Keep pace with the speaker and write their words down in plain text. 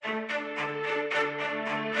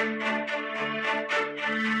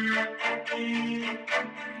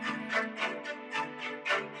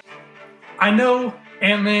I know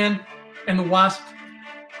Ant-Man and the Wasp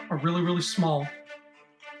are really, really small.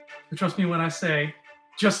 But trust me when I say,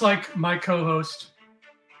 just like my co-host,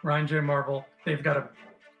 Ryan J. Marvel, they've got an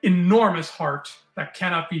enormous heart that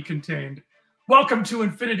cannot be contained. Welcome to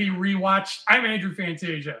Infinity Rewatch. I'm Andrew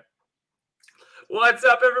Fantasia. What's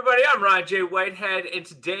up, everybody? I'm Ryan J. Whitehead, and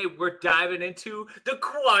today we're diving into the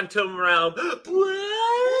quantum realm.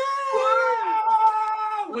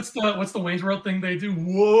 What's the Wayne's World thing they do?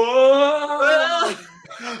 Whoa!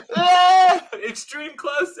 Extreme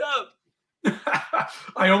close up.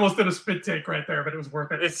 I almost did a spit take right there, but it was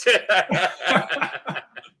worth it.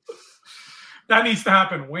 That needs to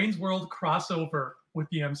happen. Wayne's World crossover with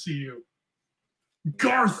the MCU.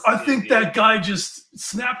 Garth, I think that guy just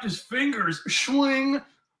snapped his fingers. Swing.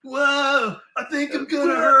 Whoa, I think I'm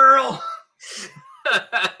gonna hurl.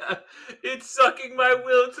 It's sucking my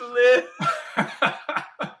will to live.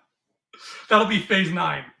 That'll be phase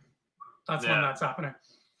 9. That's when that's happening.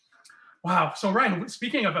 Wow. So Ryan,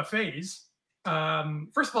 speaking of a phase,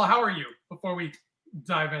 first of all, how are you? Before we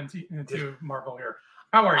dive into Marvel here,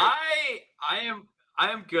 how are you? I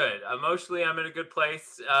am good. Emotionally, I'm in a good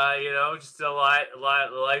place. Just a lot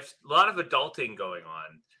of adulting going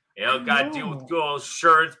on. Got to deal with good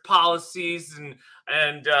insurance policies and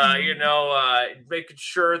making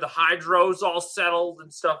sure the hydro's all settled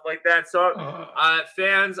and stuff like that. So,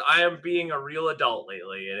 fans, I am being a real adult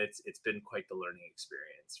lately, and it's been quite the learning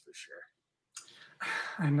experience for sure.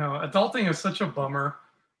 I know adulting is such a bummer,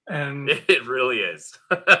 and it really is.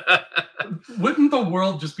 Wouldn't the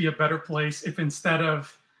world just be a better place if instead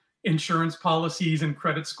of insurance policies and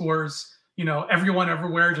credit scores, everyone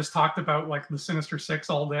everywhere just talked about like the Sinister Six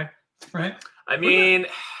all day, right? I mean,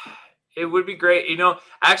 it would be great.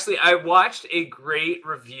 Actually, I watched a great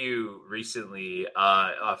review recently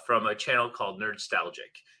from a channel called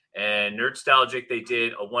Nerdstalgic. And Nerdstalgic, they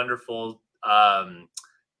did a wonderful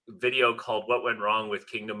video called "What Went Wrong with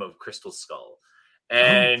Kingdom of Crystal Skull."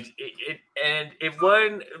 And it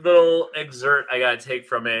one little excerpt I gotta take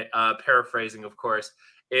from it, paraphrasing, of course,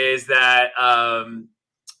 is that how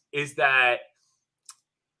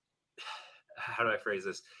do I phrase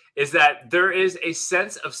this? Is that there is a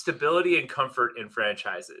sense of stability and comfort in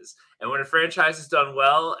franchises, and when a franchise is done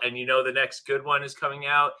well, and the next good one is coming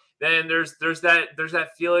out, then there's that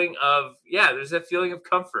feeling of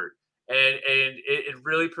comfort. And it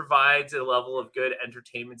really provides a level of good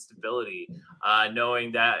entertainment stability,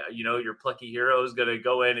 knowing that, your plucky hero is going to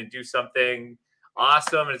go in and do something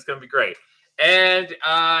awesome and it's going to be great. And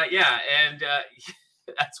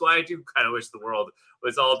that's why I do kind of wish the world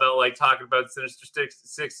was all about like talking about Sinister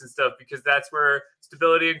Six and stuff, because that's where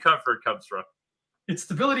stability and comfort comes from. It's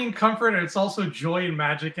stability and comfort, and it's also joy and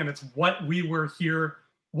magic, and it's what we were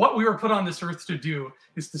put on this earth to do,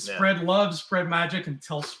 is to spread love, spread magic, and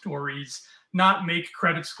tell stories, not make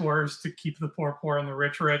credit scores to keep the poor and the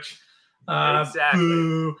rich. Exactly.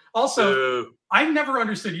 Boo. Also, I never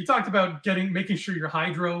understood. You talked about making sure your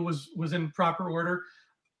hydro was in proper order.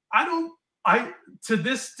 To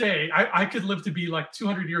this day, I could live to be like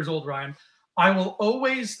 200 years old, Ryan. I will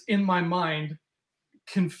always, in my mind,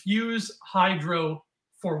 confuse hydro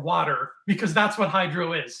for water, because that's what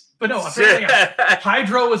hydro is. But no, apparently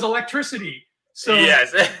hydro is electricity. So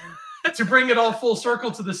yes. To bring it all full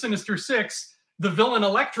circle to the Sinister Six, the villain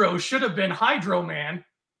Electro should have been Hydro Man.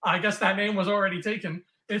 I guess that name was already taken.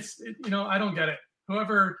 I don't get it.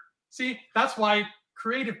 That's why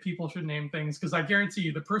creative people should name things, because I guarantee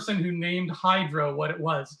you the person who named Hydro what it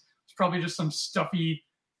was probably just some stuffy,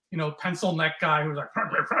 pencil neck guy who was like,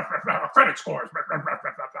 credit scores.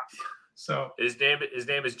 So his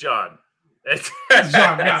name is John. It's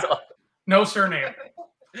John, yeah. No surname.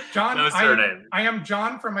 John. No surname. I am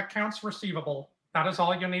John from Accounts Receivable. That is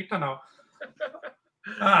all you need to know.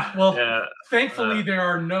 Thankfully there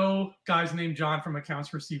are no guys named John from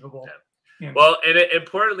Accounts Receivable. Yeah. Well, and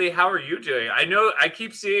importantly, how are you doing? I know I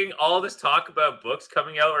keep seeing all this talk about books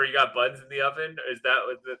coming out, or you got buns in the oven. Is that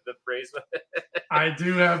what the phrase was? I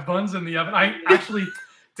do have buns in the oven. I actually,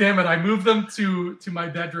 damn it, I moved them to my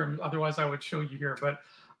bedroom. Otherwise, I would show you here. But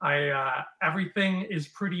everything is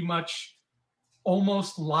pretty much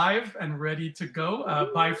almost live and ready to go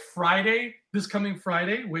by Friday. This coming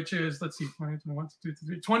Friday, which is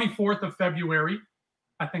 24th of February.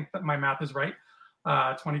 I think that my math is right.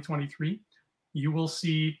 2023. You will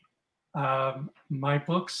see my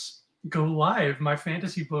books go live, my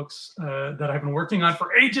fantasy books that I've been working on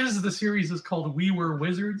for ages. The series is called We Were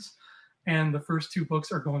Wizards, and the first 2 books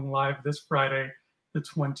are going live this Friday, the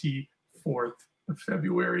 24th of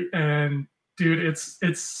February. And dude, it's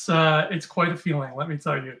quite a feeling, let me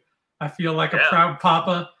tell you. I feel like a proud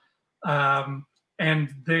papa, and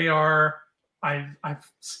they are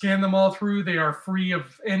I've scanned them all through. They are free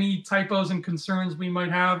of any typos and concerns we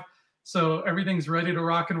might have. So everything's ready to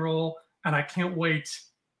rock and roll. And I can't wait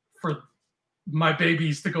for my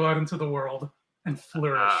babies to go out into the world and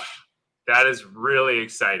flourish. That is really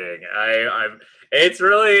exciting. It's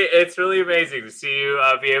really amazing to see you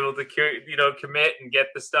be able to commit and get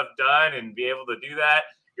the stuff done and be able to do that.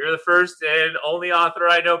 You're the first and only author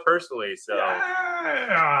I know personally. So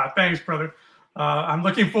thanks, brother. I'm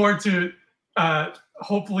looking forward to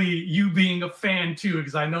hopefully you being a fan too,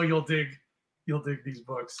 because I know you'll dig these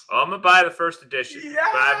books. I'm gonna buy the first edition.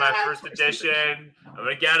 Buy my first edition. I'm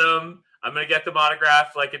gonna get them. I'm gonna get them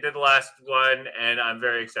autographed like I did the last one, and I'm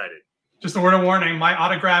very excited. Just a word of warning: my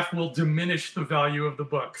autograph will diminish the value of the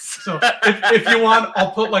book. So if you want,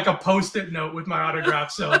 I'll put like a Post-it note with my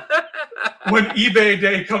autograph. So when eBay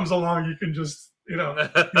day comes along, you can just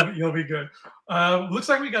you'll be good. Looks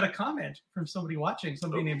like we got a comment from somebody watching.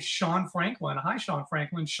 Somebody named Sean Franklin. Hi, Sean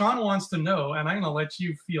Franklin. Sean wants to know, and I'm going to let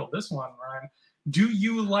you feel this one, Ryan. Do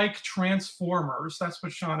you like Transformers? That's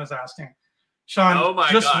what Sean is asking. Sean,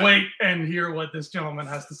 God. Wait and hear what this gentleman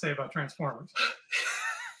has to say about Transformers.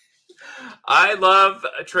 I love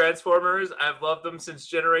Transformers. I've loved them since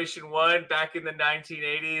Generation 1 back in the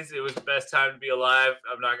 1980s. It was the best time to be alive.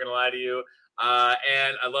 I'm not going to lie to you.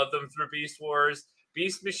 And I love them through Beast Wars.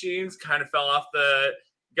 Beast Machines kind of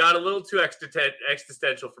got a little too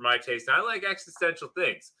existential for my taste. And I like existential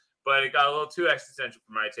things, but it got a little too existential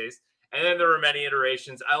for my taste. And then there were many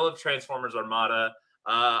iterations. I love Transformers Armada.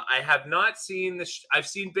 I have not seen I've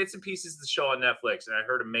seen bits and pieces of the show on Netflix, and I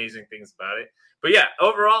heard amazing things about it. But yeah,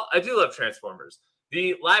 overall, I do love Transformers.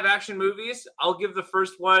 The live action movies, I'll give the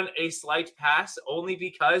first one a slight pass, only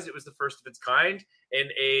because it was the first of its kind in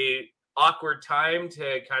a awkward time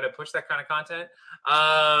to kind of push that kind of content.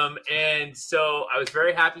 And so I was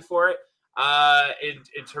very happy for it.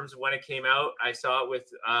 In terms of when it came out, I saw it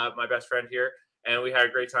with my best friend here, and we had a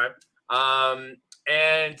great time.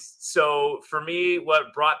 And so for me,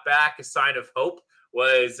 what brought back a sign of hope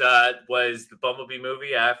was the Bumblebee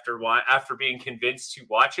movie after being convinced to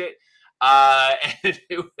watch it. And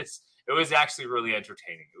it was actually really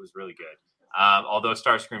entertaining. It was really good. Although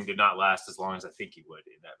Starscream did not last as long as I think he would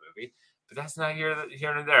in that movie. But that's not here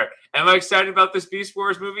and there. Am I excited about this Beast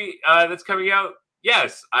Wars movie that's coming out?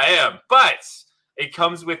 Yes, I am. But it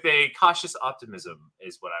comes with a cautious optimism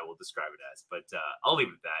is what I will describe it as. But I'll leave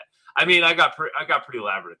it at that. I mean, I got pretty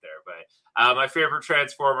elaborate there. But my favorite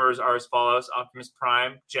Transformers are as follows: Optimus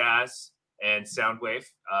Prime, Jazz, and Soundwave.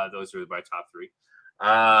 Those are my top three.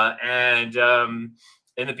 And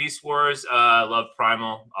in the Beast Wars, I love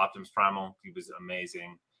Primal, Optimus Primal. He was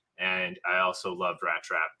amazing. And I also loved Rat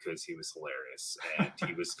Trap because he was hilarious. And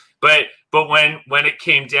he was, but when it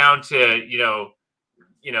came down to,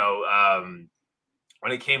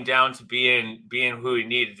 when it came down to being who he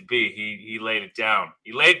needed to be, he laid it down.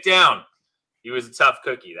 He laid it down. He was a tough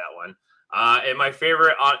cookie, that one. And my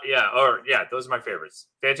favorite, those are my favorites.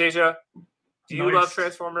 Fantasia, do you love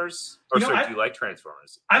Transformers? Or do you like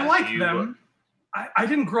Transformers? I like them. I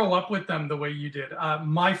didn't grow up with them the way you did.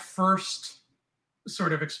 My first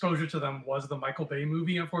sort of exposure to them was the Michael Bay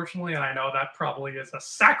movie, unfortunately, and I know that probably is a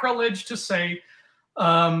sacrilege to say.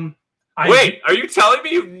 Wait, are you telling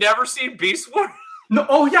me you've never seen Beast Wars? No.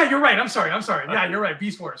 Oh yeah, you're right. I'm sorry. Yeah, you're right.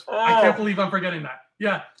 Beast Wars. Oh. I can't believe I'm forgetting that.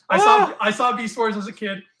 Yeah, I saw Beast Wars as a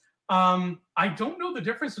kid. I don't know the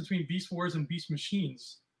difference between Beast Wars and Beast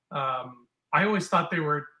Machines. I always thought they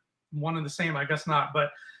were one and the same. I guess not,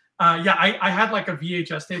 but. I had like a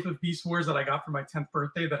VHS tape of Beast Wars that I got for my 10th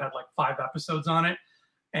birthday that had like 5 episodes on it.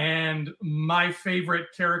 And my favorite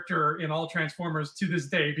character in all Transformers to this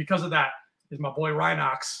day, because of that, is my boy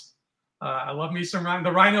Rhinox. I love me some Rhino.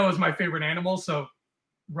 The Rhino is my favorite animal, so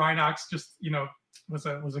Rhinox just, was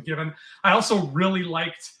a given. I also really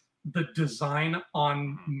liked the design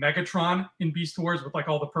on Megatron in Beast Wars with like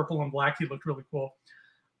all the purple and black. He looked really cool.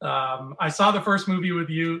 I saw the first movie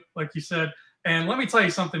with you, like you said. And let me tell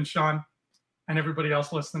you something, Sean, and everybody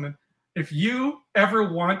else listening. If you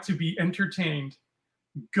ever want to be entertained,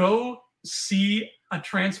 go see a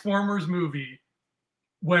Transformers movie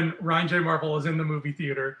when Ryan J. Marvel is in the movie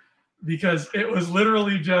theater, because it was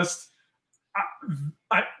literally just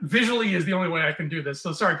visually is the only way I can do this.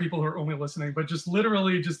 So sorry, people who are only listening, but just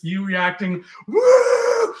literally just you reacting,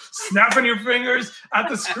 woo, snapping your fingers at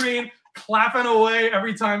the screen, clapping away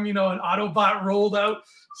every time, an Autobot rolled out.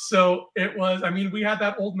 So it was, we had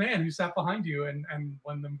that old man who sat behind you, and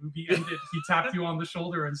when the movie ended, he tapped you on the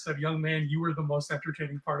shoulder and said, "Young man, you were the most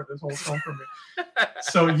entertaining part of this whole film for me."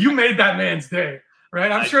 So you made that man's day,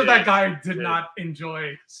 right? I'm sure that guy did not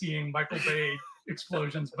enjoy seeing Michael Bay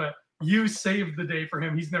explosions, but You saved the day for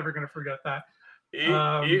him. He's never going to forget that.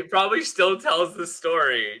 He probably still tells the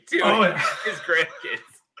story to his grandkids.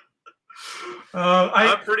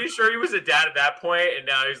 I'm pretty sure he was a dad at that point, and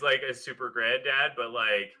now he's like a super granddad. But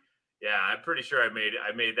like, yeah, I'm pretty sure I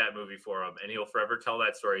made that movie for him, and he'll forever tell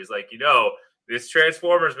that story. He's like, this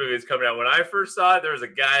Transformers movie is coming out. When I first saw it, there was a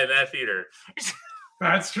guy in that theater.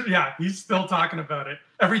 That's true. Yeah, he's still talking about it.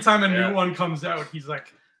 Every time a new one comes out, he's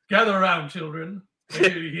like, gather around, children.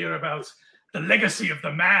 You hear about the legacy of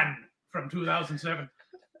the man from 2007.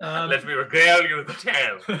 Let me regale you with the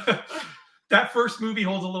tale. That first movie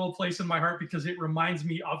holds a little place in my heart because it reminds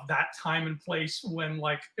me of that time and place when,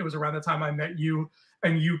 like, it was around the time I met you,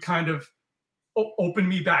 and you kind of opened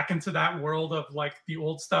me back into that world of like the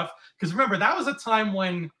old stuff. Because remember, that was a time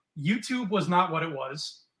when YouTube was not what it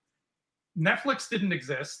was. Netflix didn't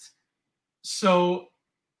exist. So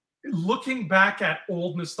looking back at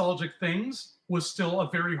old nostalgic things was still a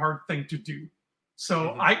very hard thing to do.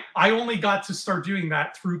 So I only got to start doing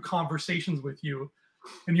that through conversations with you.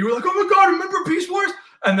 And you were like, oh my God, remember Beast Wars?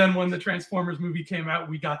 And then when the Transformers movie came out,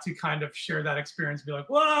 we got to kind of share that experience, be like,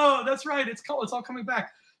 whoa, that's right. It's all coming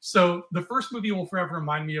back. So the first movie will forever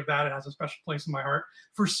remind me of that. It has a special place in my heart.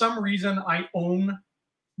 For some reason, I own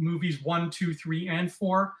movies 1, 2, 3, and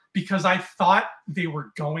 4 because I thought they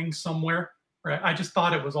were going somewhere, right? I just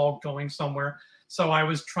thought it was all going somewhere. So I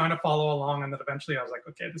was trying to follow along, and then eventually I was like,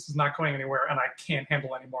 okay, this is not going anywhere, and I can't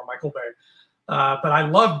handle any more Michael Bay. But I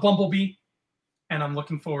love Bumblebee, and I'm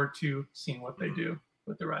looking forward to seeing what they do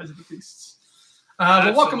with the Rise of the Beasts.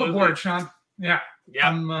 Well, welcome aboard, Sean. Yeah.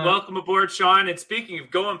 Welcome aboard, Sean. And speaking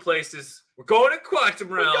of going places, we're going to Quantum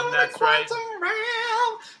Realm. That's right.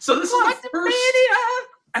 Realm. So this is the first.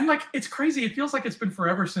 And like, it's crazy. It feels like it's been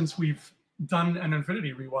forever since we've done an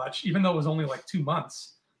Infinity rewatch, even though it was only like 2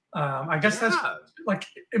 months. I guess that's like,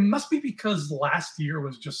 it must be because last year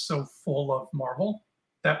was just so full of Marvel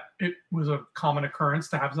that it was a common occurrence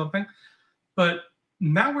to have something. But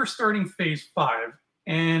now we're starting phase 5,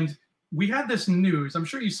 and we had this news. I'm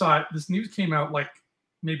sure you saw it. This news came out like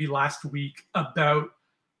maybe last week about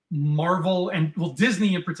Marvel and, well,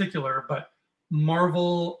 Disney in particular, but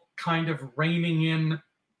Marvel kind of reining in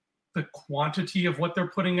the quantity of what they're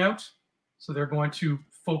putting out. So they're going to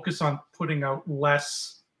focus on putting out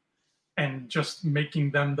less and just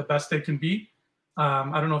making them the best they can be.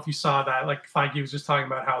 I don't know if you saw that. Like Feige was just talking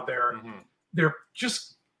about how they're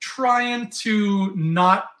just trying to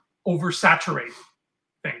not oversaturate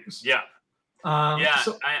things. Yeah.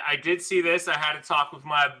 So, I did see this. I had a talk with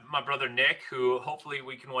my brother Nick, who hopefully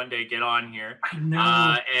we can one day get on here. I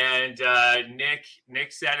know. And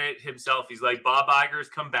Nick said it himself. He's like, Bob Iger's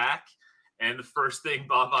come back, and the first thing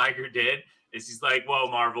Bob Iger did is he's like,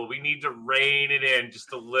 "Whoa, Marvel, we need to rein it in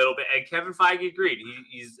just a little bit." And Kevin Feige agreed.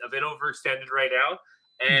 He's a bit overextended right now,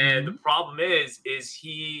 and the problem is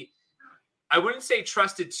he. I wouldn't say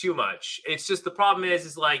trusted too much. It's just the problem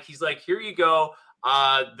is like he's like, "Here you go.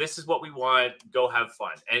 This is what we want. Go have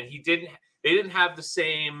fun." And they didn't have the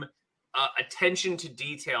same attention to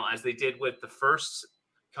detail as they did with the first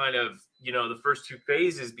kind of, the first 2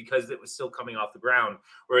 phases, because it was still coming off the ground.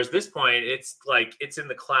 Whereas this point, it's like, it's in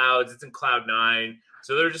the clouds, it's in cloud 9.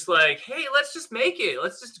 So they're just like, hey, let's just make it.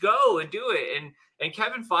 Let's just go and do it. And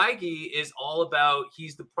Kevin Feige is all about,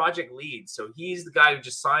 he's the project lead. So he's the guy who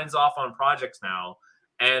just signs off on projects now,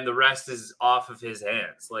 and the rest is off of his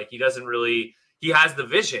hands. Like, he has the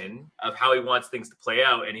vision of how he wants things to play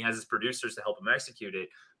out, and he has his producers to help him execute it.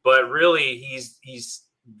 But really, he's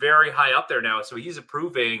very high up there now. So he's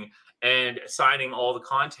approving and assigning all the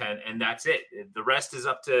content, and that's it. The rest is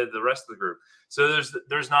up to the rest of the group. So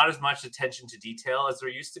there's not as much attention to detail as there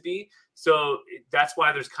used to be. So that's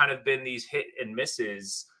why there's kind of been these hit and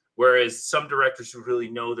misses, whereas some directors who really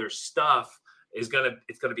know their stuff it's going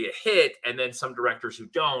to be a hit, and then some directors who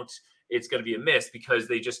don't, it's going to be a miss, because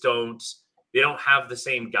they don't have the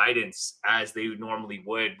same guidance as they normally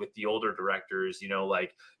would with the older directors,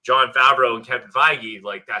 like Jon Favreau and Kevin Feige.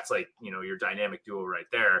 Like, that's like, your dynamic duo right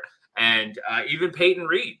there. And even Peyton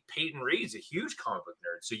Reed. Peyton Reed's a huge comic book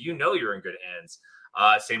nerd, so you're in good hands.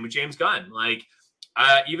 Same with James Gunn. Like,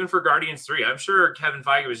 even for Guardians 3, I'm sure Kevin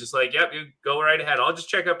Feige was just like, yep, you go right ahead. I'll just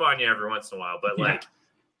check up on you every once in a while. But like,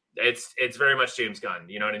 it's very much James Gunn.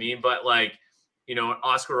 You know what I mean? But like,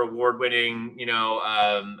 Oscar award winning,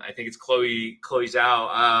 I think it's Chloe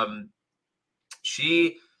Zhao.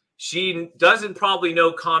 She doesn't probably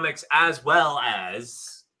know comics as well as,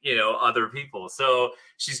 other people. So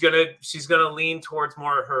she's gonna lean towards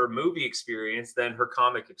more her movie experience than her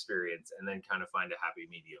comic experience, and then kind of find a happy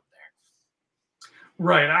medium there.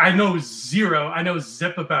 Right. I know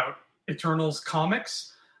zip about Eternals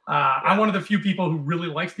comics. I'm one of the few people who really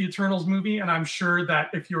likes the Eternals movie, and I'm sure that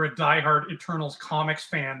if you're a diehard Eternals comics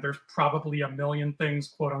fan, there's probably a million things,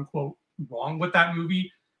 quote unquote, wrong with that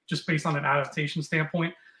movie, just based on an adaptation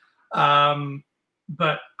standpoint.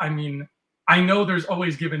 But I mean, I know there's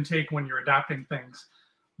always give and take when you're adapting things,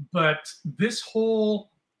 but this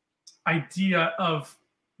whole idea of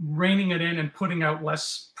reining it in and putting out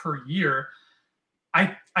less per year,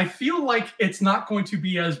 I feel like it's not going to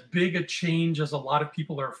be as big a change as a lot of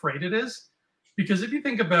people are afraid it is. Because if you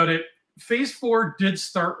think about it, Phase 4 did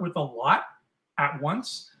start with a lot at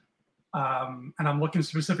once. And I'm looking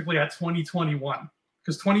specifically at 2021.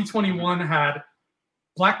 Because 2021 had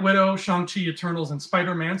Black Widow, Shang-Chi, Eternals, and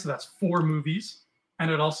Spider-Man. So that's 4 movies. And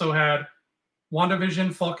it also had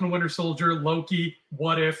WandaVision, Falcon Winter Soldier, Loki,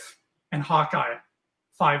 What If, and Hawkeye.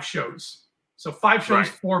 5 shows. So 5 shows, right.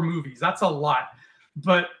 4 movies. That's a lot.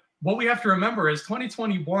 But what we have to remember is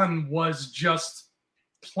 2021 was just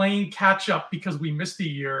playing catch up because we missed a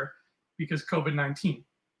year because COVID-19,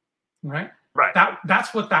 right? Right.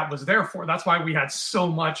 That's what that was there for. That's why we had so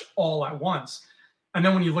much all at once. And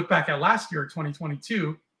then when you look back at last year,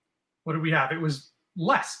 2022, what did we have? It was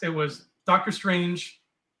less. It was Doctor Strange,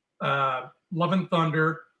 Love and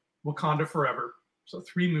Thunder, Wakanda Forever. So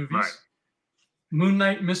 3 movies. Right. Moon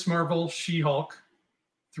Knight, Miss Marvel, She-Hulk,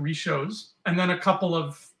 3 shows, and then a couple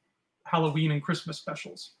of Halloween and Christmas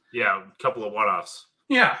specials. Yeah, a couple of one-offs.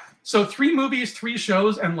 Yeah, so 3 movies, 3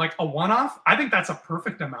 shows, and like a one-off. I think that's a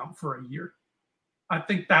perfect amount for a year. I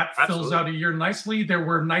think that fills out a year nicely. There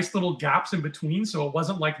were nice little gaps in between, so it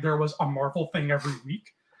wasn't like there was a Marvel thing every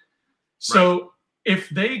week. So if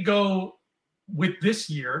they go with this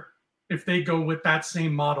year, if they go with that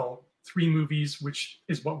same model, 3 movies, which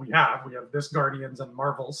is what we have this Guardians and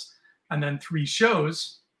Marvels, and then 3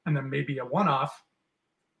 shows, and then maybe a one-off,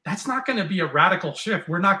 that's not going to be a radical shift.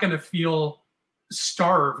 We're not going to feel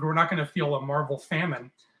starved. We're not going to feel a Marvel famine.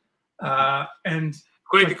 And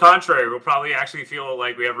quite the contrary, we'll probably actually feel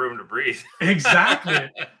like we have room to breathe. Exactly.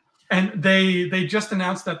 And they just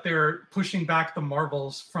announced that they're pushing back the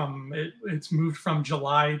Marvels it's moved from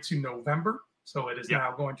July to November. So it is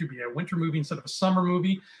now going to be a winter movie instead of a summer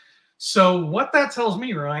movie. So what that tells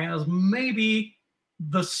me, Ryan, is maybe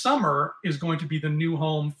the summer is going to be the new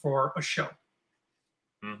home for a show.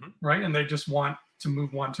 Mm-hmm. Right? And they just want to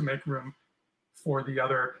move one to make room for the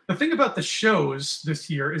other. The thing about the shows this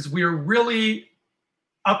year is we're really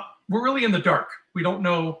in the dark. We don't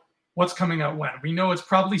know what's coming out when. We know it's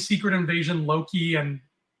probably Secret Invasion, Loki, and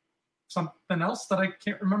something else that I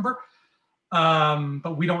can't remember.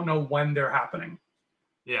 But we don't know when they're happening.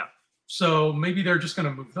 Yeah. So maybe they're just going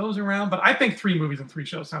to move those around. But I think 3 movies and 3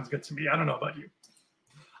 shows sounds good to me. I don't know about you.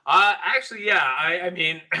 Actually, yeah. I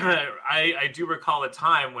mean, I do recall a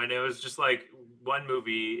time when it was just like one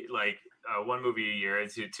movie a year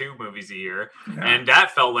into 2 movies a year, and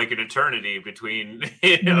that felt like an eternity between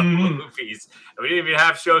movies. And we didn't even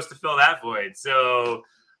have shows to fill that void. So,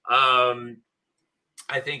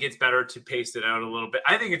 I think it's better to pace it out a little bit.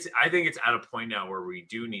 I think it's at a point now where we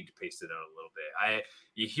do need to pace it out a little bit.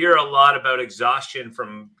 You hear a lot about exhaustion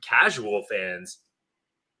from casual fans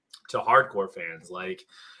to hardcore fans. Like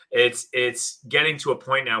it's getting to a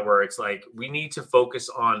point now where it's like we need to focus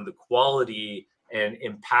on the quality and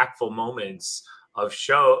impactful moments of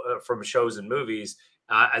from shows and movies,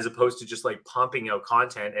 as opposed to just like pumping out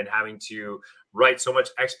content and having to write so much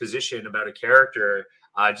exposition about a character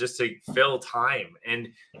just to fill time. And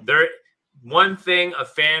one thing a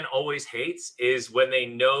fan always hates is when they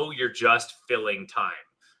know you're just filling time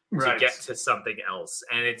to get to something else.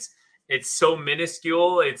 And it's so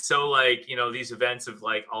minuscule. It's so like, these events of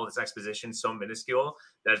like all this exposition, so minuscule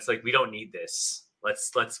that it's like, we don't need this.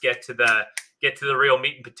 Let's get to the real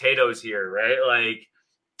meat and potatoes here. Right. Like,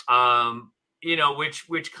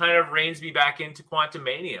 which kind of reins me back into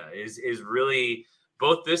Quantumania is really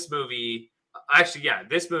both this movie. Actually, yeah,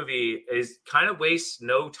 this movie is kind of wastes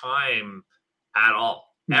no time at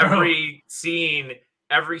all. No. Every scene,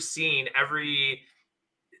 every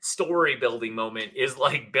story building moment is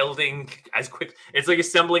like building as quick. It's like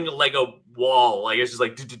assembling a Lego wall. Like it's just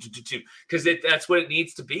like because that's what it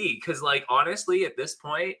needs to be. Because like honestly, at this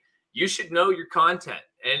point, you should know your content,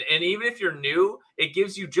 and even if you're new, it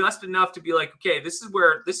gives you just enough to be like, okay, this is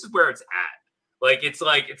where it's at. Like it's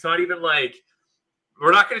not even like.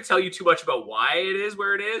 We're not going to tell you too much about why it is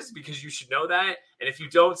where it is, because you should know that. And if you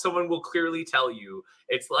don't, someone will clearly tell you.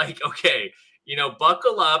 It's like, okay,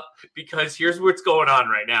 buckle up because here's what's going on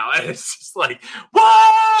right now. And it's just like,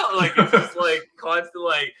 whoa! Like, it's just like constant,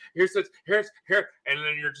 like, here's. And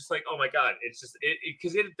then you're just like, oh my God. It's just,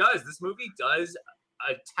 because it does. This movie does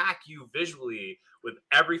attack you visually with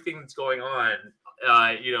everything that's going on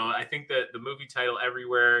I think that the movie title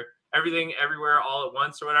Everything Everywhere All at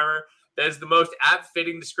Once or whatever, that is the most apt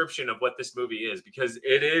fitting description of what this movie is, because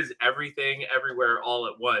it is everything everywhere all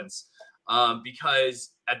at once.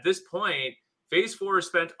 Because at this point, Phase 4 has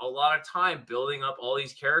spent a lot of time building up all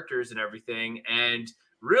these characters and everything, and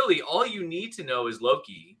really all you need to know is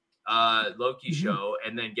Loki show,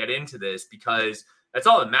 and then get into this, because that's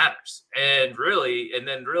all that matters. And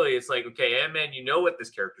then it's like, okay, Ant-Man, you know what this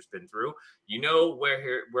character's been through. You know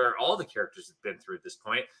where all the characters have been through at this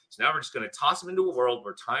point. So now we're just going to toss them into a world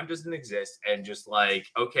where time doesn't exist, and just like,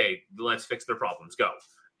 okay, let's fix their problems. Go.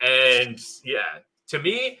 And yeah, to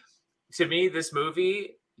me, this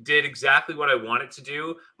movie did exactly what I wanted to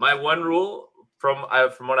do. My one rule from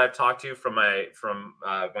what I've talked to from my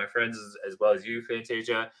friends as well as you,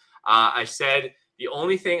 Fantasia, I said, the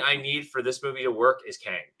only thing I need for this movie to work is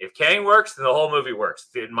Kang. If Kang works, then the whole movie works,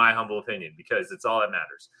 in my humble opinion, because it's all that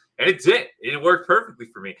matters. And it did. It worked perfectly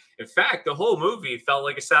for me. In fact, the whole movie felt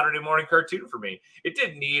like a Saturday morning cartoon for me. It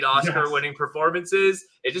didn't need Oscar-winning performances.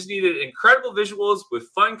 It just needed incredible visuals with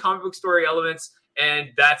fun comic book story elements,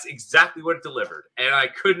 and that's exactly what it delivered. And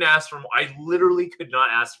I literally could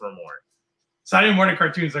not ask for more. Saturday morning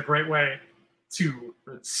cartoon is a great way to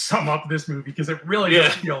sum up this movie, because it really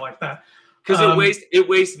does feel like that. Because it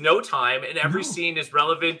wastes no time, and every scene is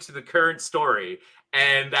relevant to the current story,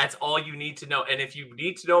 and that's all you need to know. And if you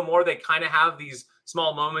need to know more, they kind of have these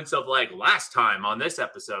small moments of like, last time on this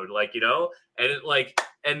episode, like,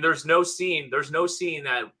 and there's no scene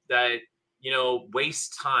that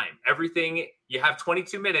wastes time. Everything, you have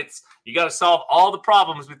 22 minutes, you got to solve all the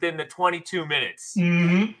problems within the 22 minutes.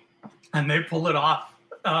 Mm-hmm. And they pull it off.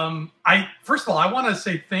 First of all, I want to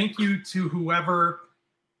say thank you to whoever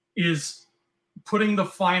is giving the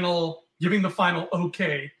final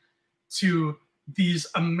okay to these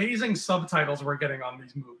amazing subtitles we're getting on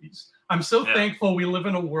these movies. I'm so thankful we live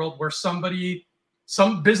in a world where some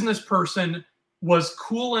business person was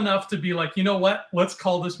cool enough to be like, you know what? Let's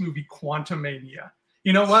call this movie Quantumania.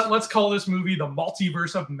 You know what? Let's call this movie The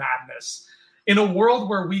Multiverse of Madness. In a world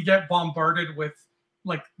where we get bombarded with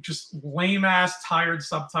like just lame ass tired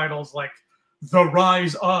subtitles like The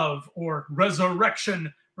Rise of or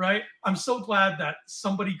Resurrection, right? I'm so glad that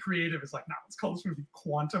somebody creative is like, nah, let's call this movie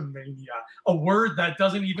Quantumania, a word that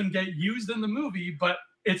doesn't even get used in the movie, but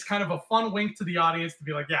it's kind of a fun wink to the audience to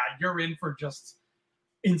be like, yeah, you're in for just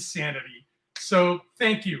insanity. So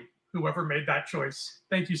thank you, whoever made that choice.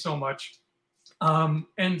 Thank you so much.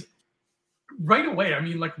 And right away, I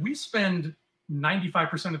mean, like, we spend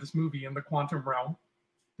 95% of this movie in the quantum realm.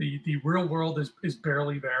 The real world is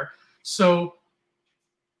barely there. So,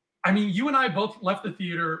 I mean, you and I both left the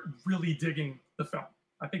theater really digging the film.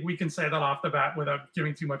 I think we can say that off the bat without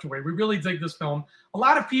giving too much away. We really dig this film. A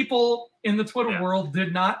lot of people in the Twitter world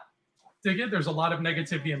did not dig it. There's a lot of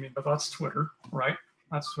negativity. I mean, but that's Twitter, right?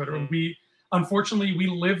 That's Twitter. And unfortunately, we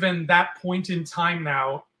live in that point in time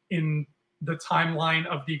now in the timeline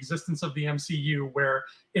of the existence of the MCU, where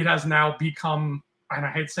it has now become, and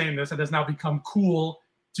I hate saying this, it has now become cool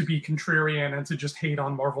to be contrarian and to just hate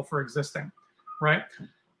on Marvel for existing, right?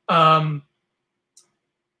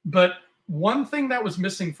 But one thing that was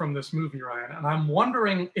missing from this movie, Ryan, and I'm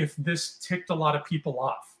wondering if this ticked a lot of people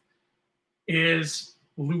off, is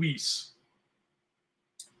Luis.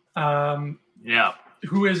 Who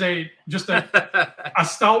is a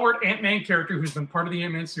stalwart Ant-Man character who's been part of the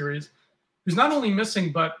Ant-Man series, who's not only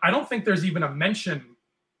missing, but I don't think there's even a mention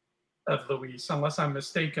of Luis, unless I'm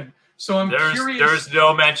mistaken. So I'm curious. There's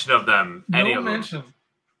no mention of them. No mention.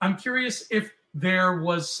 I'm curious if there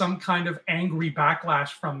was some kind of angry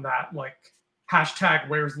backlash from that, like hashtag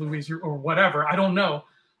where's Luis or whatever. I don't know.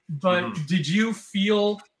 But did you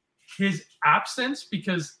feel his absence?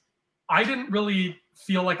 Because I didn't really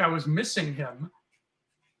feel like I was missing him,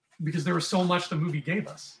 because there was so much the movie gave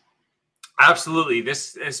us. Absolutely.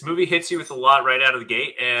 This movie hits you with a lot right out of the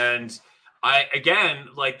gate. And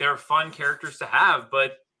they're fun characters to have,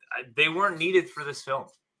 but they weren't needed for this film.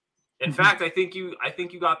 In fact, I think you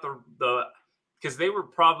got the because they were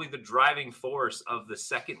probably the driving force of the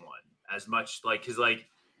second one as much, like, because like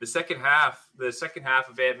the second half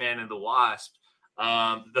of Ant-Man and the Wasp,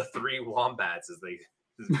 the three wombats as they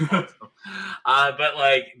but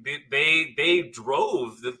like they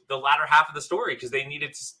drove the latter half of the story because they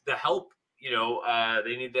needed the help,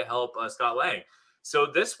 they needed to help Scott Lang. So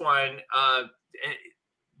this one,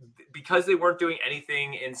 because they weren't doing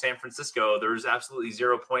anything in San Francisco, there's absolutely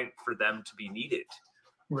 0 point for them to be needed.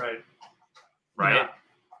 Right.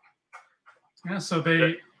 Yeah, so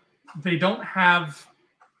they don't have,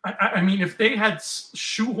 I mean, if they had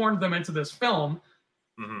shoehorned them into this film,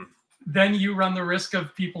 then you run the risk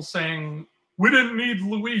of people saying, we didn't need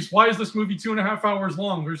Luis. Why is this movie 2.5 hours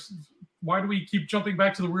long? Why do we keep jumping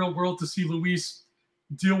back to the real world to see Luis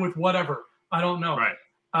deal with whatever? I don't know.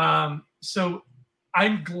 Right. So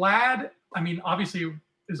I'm glad. I mean, obviously, it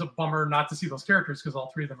is a bummer not to see those characters because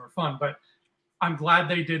all three of them are fun, but I'm glad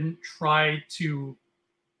they didn't try to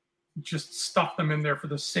just stuff them in there for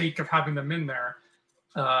the sake of having them in there.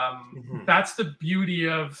 That's the beauty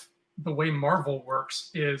of the way Marvel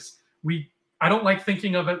works is I don't like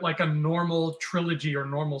thinking of it like a normal trilogy or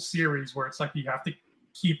normal series where it's like you have to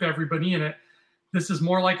keep everybody in it. This is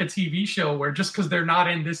more like a TV show where just because they're not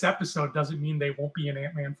in this episode doesn't mean they won't be in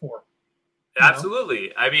Ant-Man 4. Absolutely.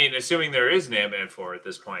 Know? I mean, assuming there is an Ant-Man 4 at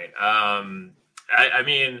this point. I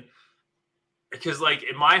mean, because like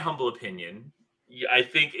in my humble opinion, I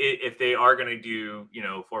think if they are going to do,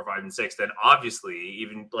 4, 5, and 6, then obviously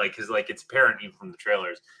even like, because like it's apparent even from the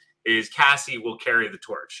trailers, is Cassie will carry the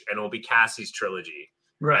torch and it will be Cassie's trilogy.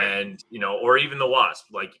 Right. And, or even the Wasp,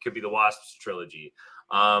 like it could be the Wasp's trilogy.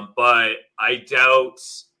 But I doubt,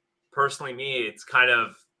 personally it's kind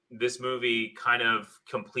of, this movie kind of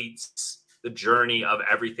completes the journey of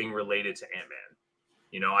everything related to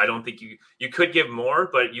Ant-Man. I don't think you could give more,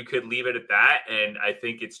 but you could leave it at that. And I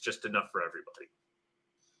think it's just enough for everybody.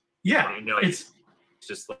 Yeah. It's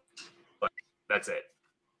just like, that's it.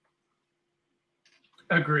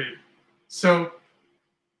 Agreed. So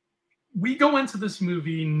we go into this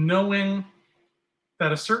movie knowing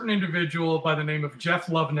that a certain individual by the name of Jeff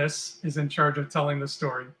Loveness is in charge of telling the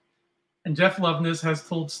story. And Jeff Loveness has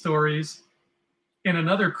told stories in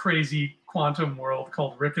another crazy quantum world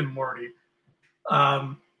called Rick and Morty.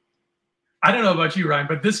 I don't know about you, Ryan,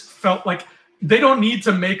 but this felt like they don't need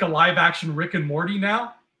to make a live action Rick and Morty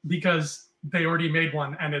now because they already made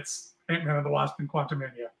one and it's Ant-Man and the Wasp and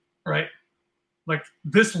Quantumania, right? Like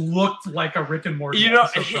this looked like a Rick and Morty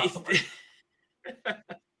episode.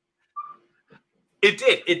 It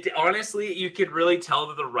did. It honestly, you could really tell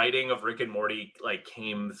that the writing of Rick and Morty like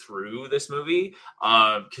came through this movie.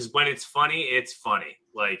 Because when it's funny, it's funny.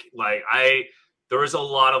 There was a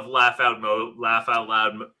lot of laugh out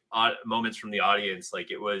loud moments from the audience. Like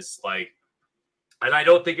it was like, and I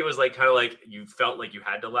don't think it was like kind of like you felt like you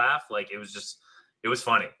had to laugh. Like it was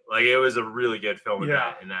funny. Like it was a really good film in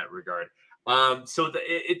that regard. So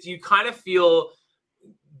you kind of feel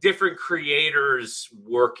different creators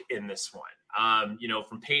work in this one.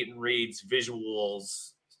 From Peyton Reed's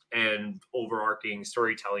visuals and overarching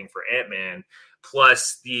storytelling for Ant-Man,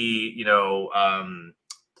 plus the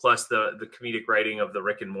comedic writing of the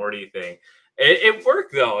Rick and Morty thing. It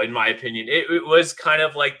worked though, in my opinion. It was kind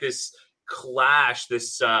of like this clash,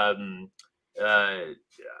 this what's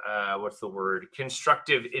the word?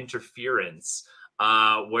 Constructive interference.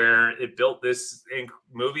 Where it built this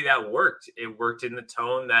movie that worked. It worked in the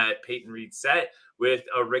tone that Peyton Reed set with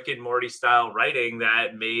a Rick and Morty style writing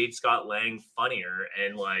that made Scott Lang funnier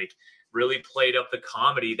and like really played up the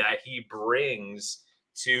comedy that he brings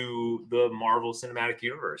to the Marvel Cinematic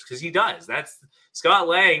Universe. Because he does. That's Scott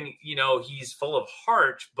Lang. He's full of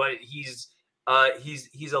heart, but he's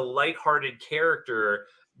a lighthearted character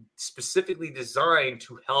specifically designed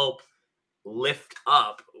to help lift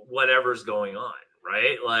up whatever's going on.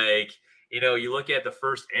 Right? Like, you look at the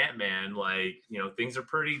first Ant-Man, like, things are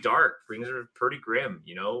pretty dark. Things are pretty grim.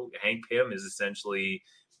 Hank Pym is essentially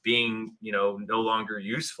being, no longer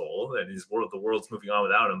useful and the world's moving on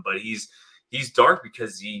without him. But he's dark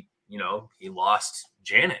because he lost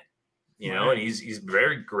Janet, and he's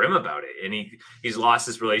very grim about it. And he's lost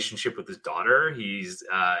his relationship with his daughter.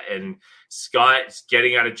 And Scott's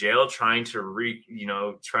getting out of jail, trying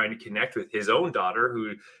to connect with his own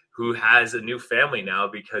daughter who has a new family now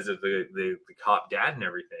because of the cop dad and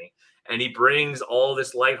everything. And he brings all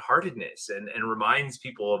this lightheartedness and reminds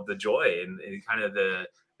people of the joy and kind of the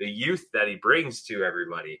youth that he brings to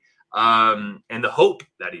everybody. And the hope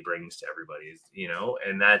that he brings to everybody,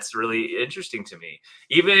 and that's really interesting to me.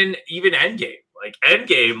 Even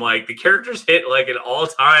Endgame, like the characters hit like an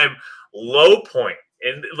all-time low point.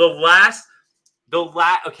 And the last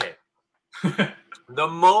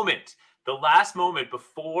moment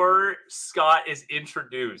before Scott is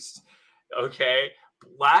introduced, okay,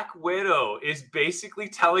 Black Widow is basically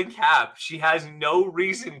telling Cap she has no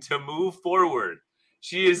reason to move forward.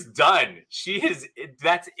 She is done.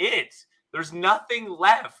 That's it. There's nothing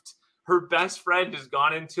left. Her best friend has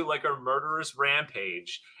gone into like a murderous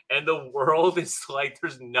rampage and the world is like,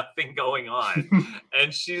 there's nothing going on.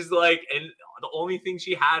 And she's like, and the only thing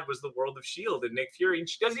she had was the world of S.H.I.E.L.D. and Nick Fury, and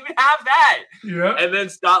she doesn't even have that. Yeah. And then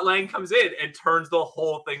Scott Lang comes in and turns the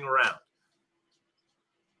whole thing around.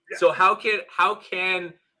 Yeah. So how can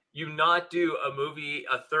you not do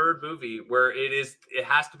a third movie where it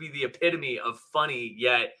has to be the epitome of funny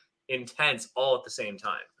yet intense all at the same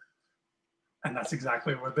time. And that's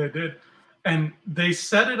exactly what they did. And they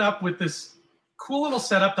set it up with this cool little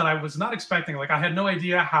setup that I was not expecting. Like, I had no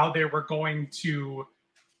idea how they were going to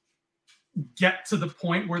get to the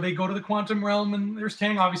point where they go to the quantum realm. And there's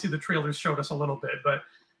Kang. Obviously, the trailers showed us a little bit, but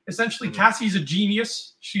essentially, Cassie's a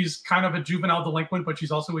genius. She's kind of a juvenile delinquent, but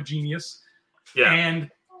she's also a genius. Yeah. And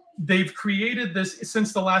they've created this,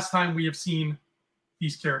 since the last time we have seen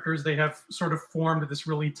these characters, they have sort of formed this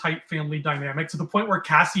really tight family dynamic to the point where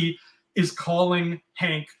Cassie is calling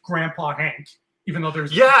Hank Grandpa Hank, even though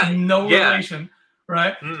there's no relation,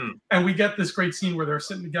 right? And we get this great scene where they're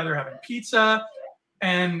sitting together having pizza.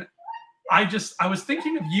 And I was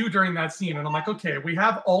thinking of you during that scene, and I'm like, okay, we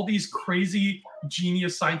have all these crazy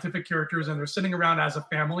genius scientific characters and they're sitting around as a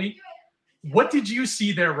family. What did you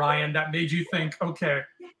see there, Ryan, that made you think, okay,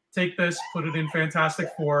 take this, put it in Fantastic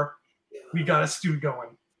Four, we got a stew going,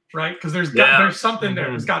 right? Because there's something there.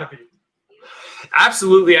 There's got to be.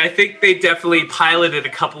 Absolutely. I think they definitely piloted a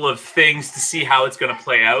couple of things to see how it's going to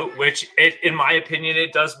play out, which, in my opinion,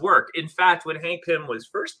 it does work. In fact, when Hank Pym was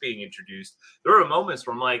first being introduced, there were moments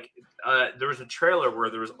where I'm like, there was a trailer where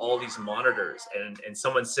there was all these monitors and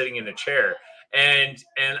someone sitting in a chair. And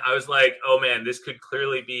I was like, oh man, this could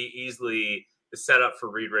clearly be easily the setup for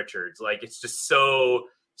Reed Richards. Like, it's just so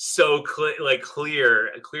clear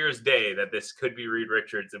as day that this could be Reed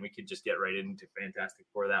Richards, and we could just get right into Fantastic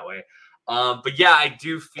Four that way. But yeah, I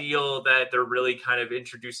do feel that they're really kind of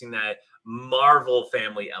introducing that Marvel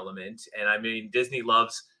family element. And I mean, Disney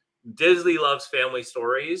loves family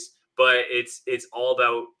stories, but it's all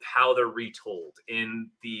about how they're retold in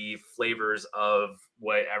the flavors of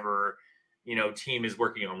whatever, team is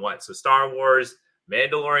working on what. So Star Wars,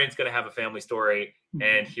 Mandalorian's going to have a family story,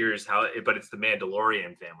 and here's how, but it's the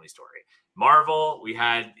Mandalorian family story. Marvel, we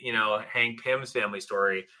had, Hank Pym's family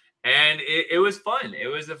story. And it was fun. It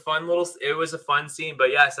was a fun scene.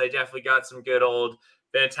 But yes, I definitely got some good old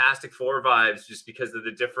Fantastic Four vibes just because of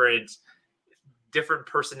the different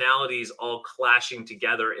personalities all clashing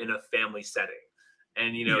together in a family setting.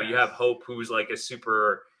 And, you have Hope, who's like a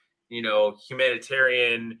super,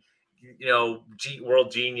 humanitarian,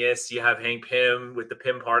 world genius. You have Hank Pym with the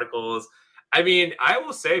Pym particles. I mean, I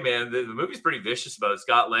will say, man, the movie's pretty vicious about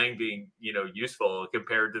Scott Lang being, useful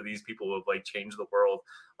compared to these people who have like changed the world.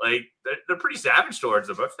 Like, they're pretty savage towards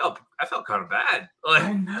them. I felt kind of bad. Like,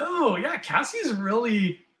 I know, yeah. Cassie's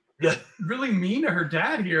really mean to her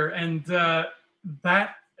dad here, and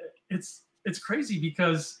that it's crazy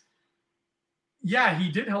because, yeah,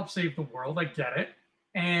 he did help save the world. I get it,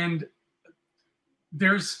 and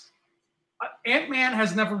there's Ant-Man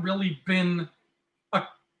has never really been.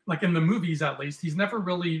 Like in the movies, at least, he's never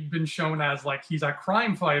really been shown as like he's a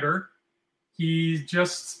crime fighter. He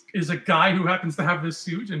just is a guy who happens to have this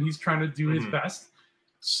suit and he's trying to do his best.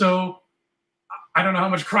 So I don't know how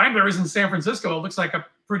much crime there is in San Francisco. It looks like a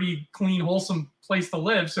pretty clean, wholesome place to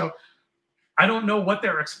live. So I don't know what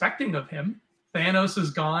they're expecting of him. Thanos is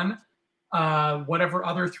gone. Whatever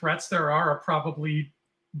other threats there are probably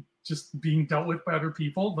just being dealt with by other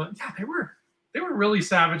people. But yeah, they were really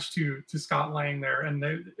savage to Scott Lang there, and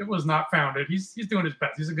it was not founded. He's doing his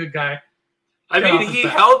best. He's a good guy. I mean, he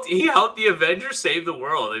helped the Avengers save the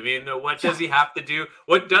world. I mean, what does he have to do?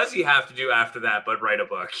 What does he have to do after that but write a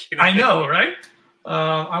book? I know, right?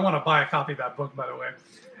 I want to buy a copy of that book, by the way.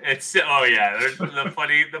 There's the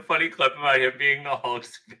funny clip about him being the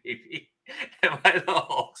Hulk's baby. Am I the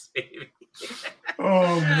Hulk's baby?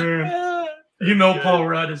 Oh man. Paul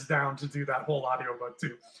Rudd is down to do that whole audiobook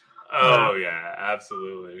too. Oh, yeah,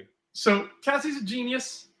 absolutely. So Cassie's a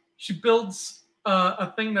genius. She builds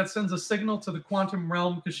a thing that sends a signal to the quantum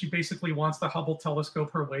realm because she basically wants the Hubble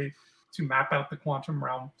telescope her way to map out the quantum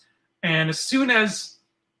realm. And as soon as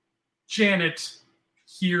Janet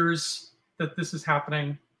hears that this is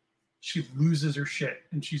happening, she loses her shit.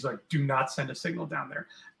 And she's like, do not send a signal down there.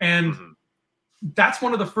 And that's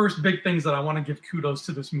one of the first big things that I want to give kudos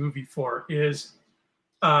to this movie for is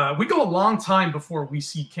we go a long time before we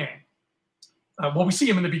see Kang. We see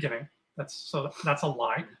him in the beginning. That's a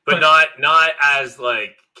lie. But not as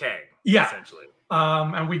like Kang. Yeah. Essentially.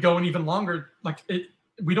 And we go an even longer.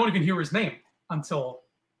 We don't even hear his name until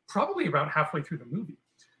probably about halfway through the movie.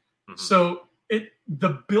 So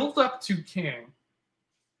the build up to Kang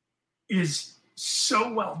is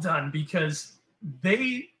so well done because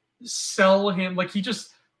they sell him like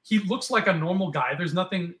he looks like a normal guy. He's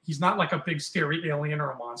not like a big scary alien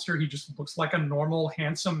or a monster. He just looks like a normal,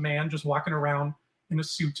 handsome man just walking around in a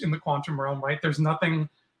suit in the quantum realm, right? There's nothing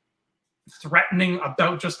threatening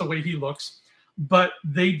about just the way he looks. but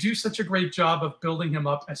they do such a great job of building him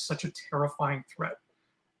up as such a terrifying threat.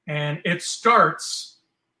 And it starts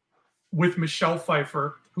with Michelle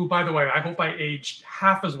Pfeiffer, who, by the way, I hope I aged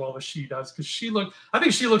half as well as she does, because I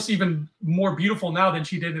think she looks even more beautiful now than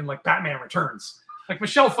she did in like Batman Returns. Like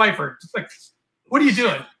Michelle Pfeiffer, just like, what are you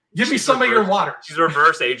doing? Give me some of your water. She's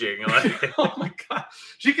reverse aging. Oh my God.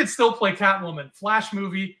 She could still play Catwoman. Flash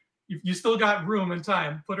movie. You still got room and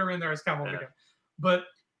time. Put her in there as Catwoman again. But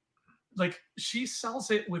like, she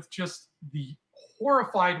sells it with just the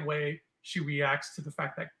horrified way she reacts to the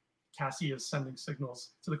fact that Cassie is sending signals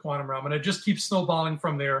to the quantum realm. And it just keeps snowballing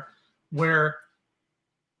from there, where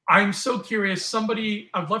I'm so curious.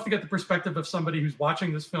 I'd love to get the perspective of somebody who's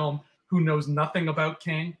watching this film who knows nothing about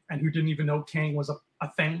Kang and who didn't even know Kang was a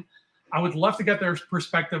thing. I would love to get their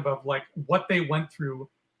perspective of like what they went through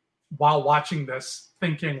while watching this,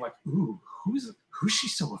 thinking like, ooh, who's she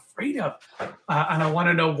so afraid of? And I want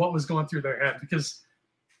to know what was going through their head, because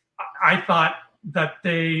I thought that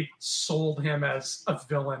they sold him as a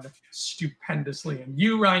villain stupendously. And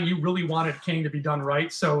you, Ryan, you really wanted Kang to be done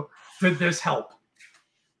right. So did this help?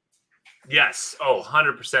 Yes. Oh,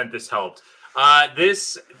 100% this helped.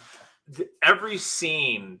 Every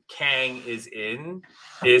scene Kang is in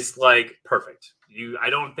is like perfect. I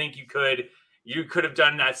don't think you could have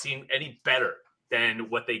done that scene any better than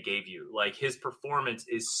what they gave you. Like, his performance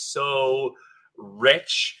is so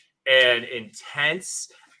rich and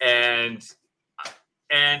intense, and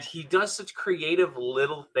he does such creative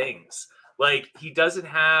little things. Like, he doesn't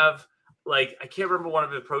have, like, I can't remember one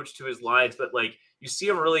of the approach to his lines, but like, you see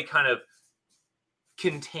him really kind of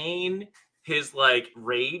contain his like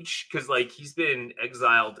rage, because like he's been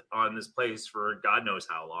exiled on this place for God knows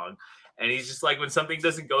how long, and he's just like, when something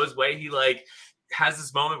doesn't go his way, he like has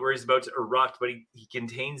this moment where he's about to erupt, but he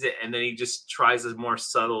contains it, and then he just tries a more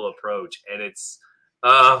subtle approach, and it's,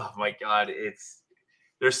 oh my God,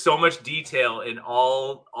 there's so much detail in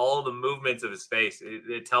all the movements of his face.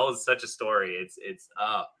 It tells such a story. It's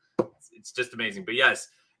just amazing. But yes,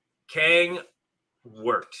 Kang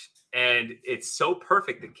worked, and it's so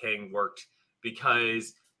perfect that Kang worked,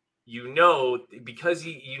 because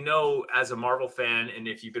as a Marvel fan, and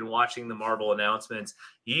if you've been watching the Marvel announcements,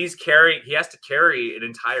 he has to carry an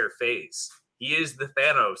entire phase. He is the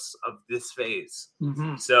Thanos of this phase.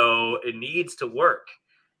 Mm-hmm. So it needs to work.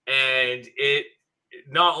 And it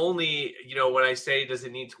not only, when I say does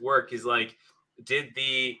it need to work, is like, did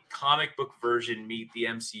the comic book version meet the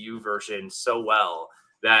MCU version so well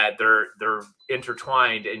that they're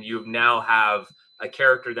intertwined, and you now have a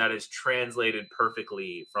character that is translated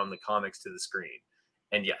perfectly from the comics to the screen.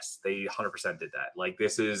 And yes, they 100% did that. Like,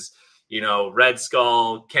 this is, Red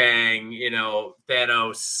Skull, Kang,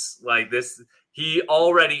 Thanos, like this, he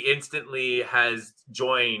already instantly has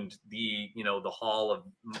joined the hall of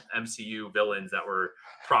MCU villains that were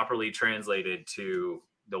properly translated to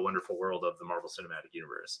the wonderful world of the Marvel Cinematic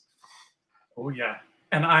Universe. Oh yeah.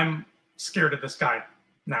 And I'm scared of this guy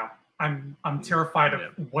now. I'm terrified of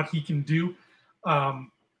what he can do. I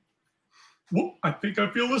think I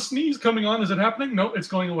feel a sneeze coming on. Is it happening? No, it's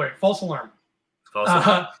going away. False alarm.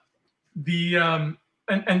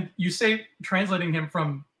 And you say translating him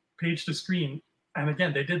from page to screen, and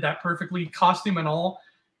again, they did that perfectly, costume and all.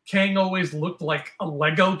 Kang always looked like a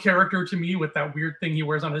Lego character to me with that weird thing he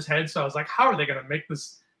wears on his head. So I was like, how are they going to make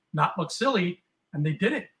this not look silly? And they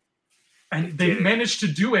did it. And they managed to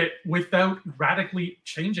do it without radically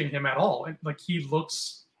changing him at all. And like, he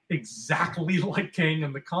looks exactly like Kang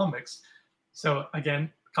in the comics. So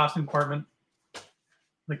again, costume department,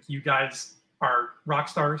 like, you guys are rock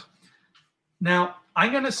stars. Now,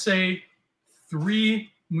 I'm going to say 3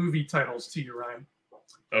 movie titles to you, Ryan.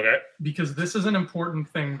 Okay. Because this is an important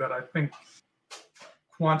thing that I think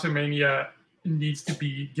Quantumania needs to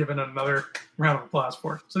be given another round of applause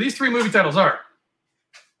for. So these 3 movie titles are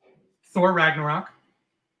Thor Ragnarok,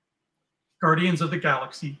 Guardians of the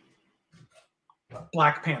Galaxy,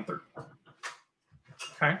 Black Panther.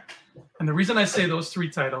 Okay? And the reason I say those 3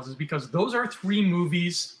 titles is because those are 3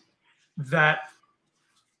 movies that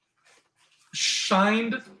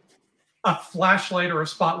shined a flashlight or a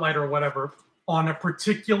spotlight or whatever on a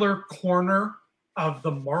particular corner of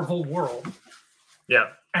the Marvel world. Yeah.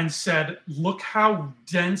 And said, look how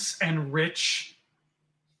dense and rich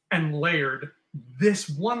and layered this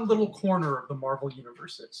one little corner of the Marvel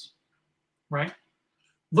universe is. Right?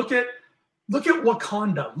 Look at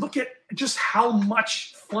Wakanda. Look at just how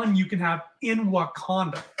much fun you can have in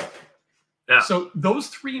Wakanda. Yeah. So those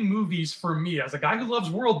 3 movies, for me, as a guy who loves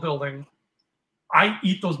world building, I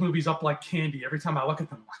eat those movies up like candy. Every time I look at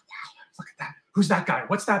them, I'm like, wow, look at that. Who's that guy?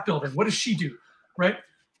 What's that building? What does she do? Right?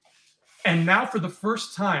 And now, for the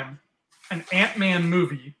first time, an Ant-Man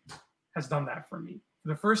movie has done that for me. For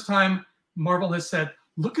the first time, Marvel has said,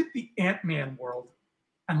 look at the Ant-Man world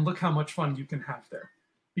and look how much fun you can have there.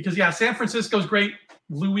 Because, yeah, San Francisco's great.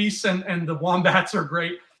 Luis and the Wombats are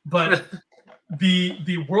great. But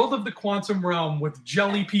the world of the quantum realm with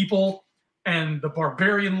jelly people and the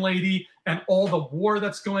barbarian lady and all the war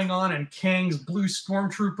that's going on and Kang's blue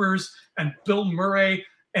stormtroopers and Bill Murray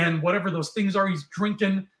and whatever those things are he's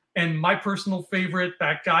drinking. And my personal favorite,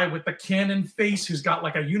 that guy with the cannon face who's got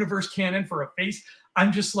like a universe cannon for a face.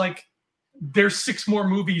 I'm just like, there's 6 more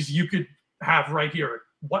movies you could have right here.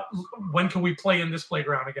 When can we play in this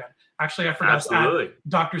playground again? Actually, I forgot to add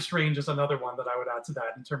Doctor Strange is another one that I would add to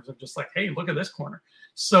that in terms of just like, hey, look at this corner.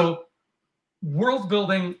 So world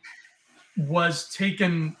building was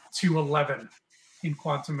taken to 11 in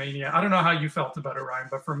Quantumania. I don't know how you felt about it, Ryan,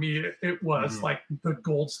 but for me, it was like the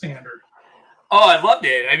gold standard. Oh, I loved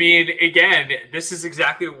it. I mean, again, this is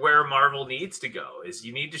exactly where Marvel needs to go, is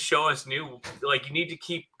you need to show us new, like you need to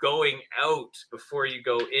keep going out before you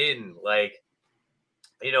go in. Like,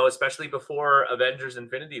 you know, especially before Avengers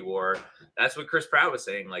Infinity War, that's what Chris Pratt was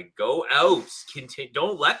saying. Like, go out, continue,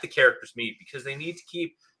 don't let the characters meet because they need to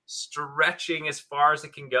keep stretching as far as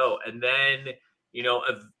it can go. And then,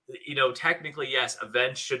 technically, yes,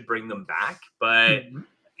 events should bring them back, but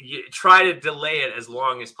you try to delay it as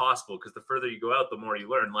long as possible because the further you go out, the more you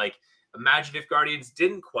learn. Like, imagine if Guardians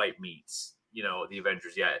didn't quite meet, the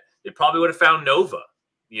Avengers yet. They probably would have found Nova,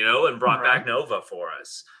 and brought back Nova for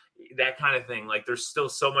us. That kind of thing. Like, there's still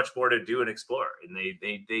so much more to do and explore, and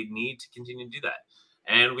they need to continue to do that.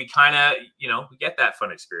 And we kind of, we get that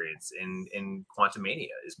fun experience in Quantumania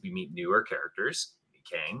is we meet newer characters,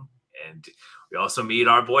 Kang, and we also meet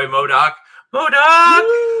our boy MODOK. But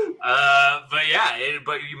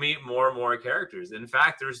you meet more and more characters. In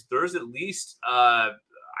fact, there's at least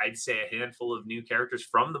I'd say a handful of new characters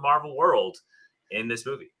from the Marvel world in this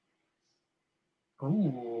movie.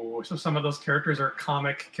 Ooh, so some of those characters are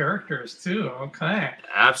comic characters too. Okay.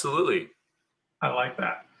 Absolutely. I like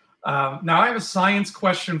that. Now I have a science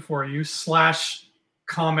question for you /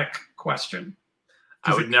 comic question.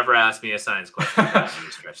 I would never ask me a science question.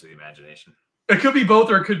 Any stretch of the imagination. It could be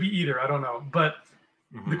both or it could be either. I don't know. But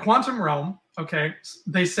the quantum realm, okay,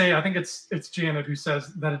 they say, I think it's Janet who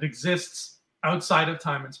says that it exists outside of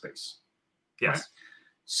time and space. Yes. Right?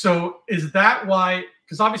 So is that why,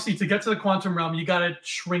 because obviously to get to the quantum realm, you got to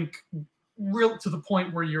shrink real to the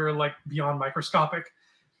point where you're like beyond microscopic.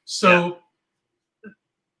 So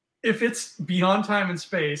if it's beyond time and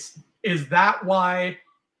space, is that why,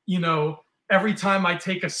 every time I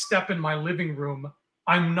take a step in my living room,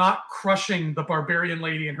 I'm not crushing the barbarian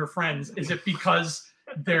lady and her friends? Is it because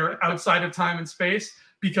they're outside of time and space?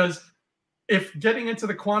 Because if getting into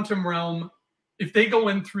the quantum realm, if they go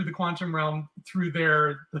in through the quantum realm through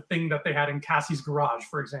the thing that they had in Cassie's garage,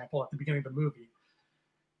 for example, at the beginning of the movie,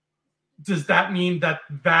 does that mean that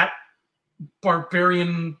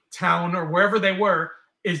barbarian town or wherever they were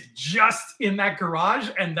is just in that garage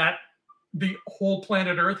and that the whole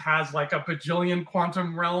planet Earth has like a bajillion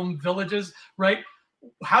quantum realm villages, right?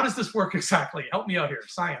 How does this work exactly? Help me out here,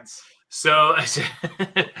 science. So I'm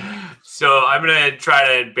going to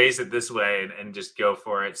try to base it this way and just go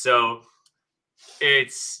for it. So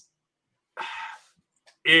it's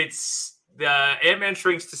the Ant-Man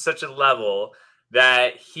shrinks to such a level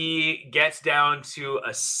that he gets down to a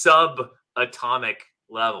subatomic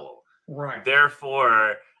level. Right.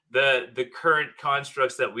 Therefore, the current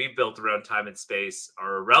constructs that we built around time and space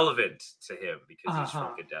are irrelevant to him because he's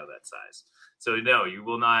shrunk it down that size. So no, you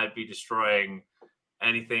will not be destroying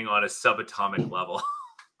anything on a subatomic level.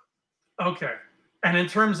 Okay. And in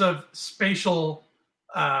terms of spatial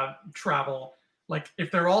travel, like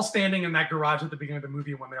if they're all standing in that garage at the beginning of the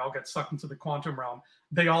movie when they all get sucked into the quantum realm,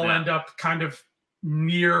 they all end up kind of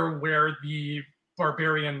near where the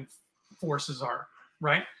barbarian forces are,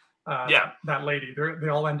 right? That lady, they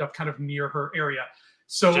all end up kind of near her area.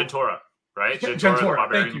 So Jentora, right?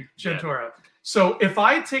 Jentora, thank you, Jentora. Yeah. So if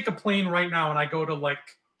I take a plane right now and I go to like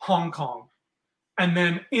Hong Kong, and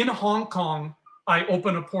then in Hong Kong, I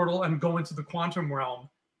open a portal and go into the quantum realm,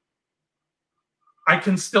 I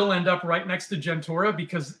can still end up right next to Jentora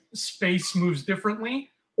because space moves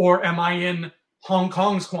differently? Or am I in Hong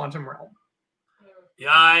Kong's quantum realm?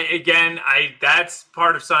 Yeah, that's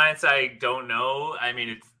part of science I don't know. I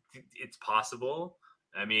mean, it's possible.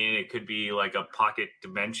 I mean, it could be like a pocket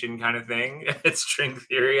dimension kind of thing. It's string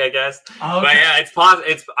theory, I guess. Okay. But yeah, it's possible.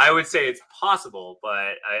 I would say it's possible,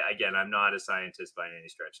 but I'm not a scientist by any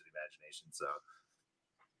stretch of the imagination.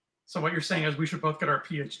 So what you're saying is we should both get our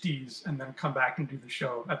PhDs and then come back and do the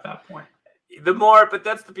show at that point. but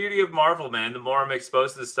that's the beauty of Marvel, man. The more I'm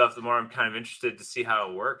exposed to this stuff, the more I'm kind of interested to see how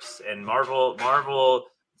it works. And Marvel,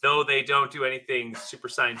 though they don't do anything super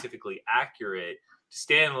scientifically accurate,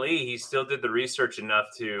 Stan Lee, he still did the research enough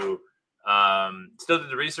to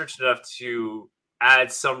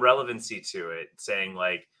add some relevancy to it, saying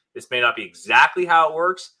like, this may not be exactly how it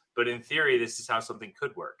works, but in theory, this is how something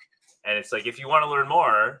could work. And it's like, if you want to learn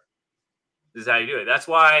more, this is how you do it. That's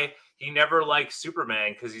why he never liked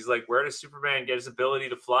Superman, because he's like, where does Superman get his ability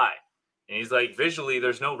to fly? And he's like, visually,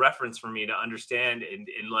 there's no reference for me to understand. And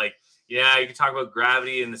like, yeah, you can talk about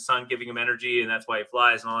gravity and the sun giving him energy, and that's why he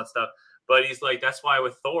flies and all that stuff. But he's like, that's why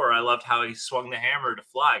with Thor, I loved how he swung the hammer to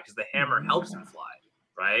fly, because the hammer helps him fly,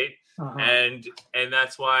 right? Uh-huh. And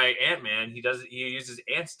that's why Ant-Man, he uses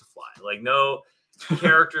ants to fly. Like, no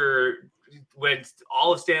character, when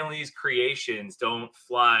all of Stan Lee's creations don't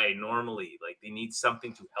fly normally, like they need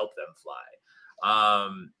something to help them fly.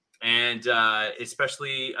 And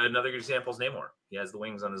especially another good example is Namor. He has the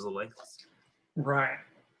wings on his little ankles. Right.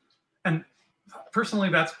 And personally,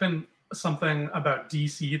 that's been something about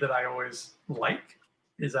DC that I always like,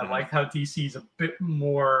 is I like how DC is a bit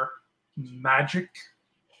more magic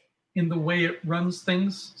in the way it runs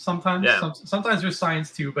things sometimes. Yeah. Sometimes there's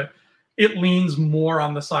science too, but it leans more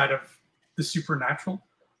on the side of the supernatural.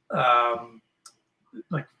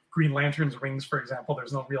 Like Green Lantern's wings, for example,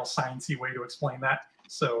 there's no real sciencey way to explain that.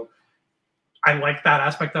 So I like that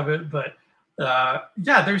aspect of it, but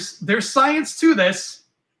yeah, there's science to this.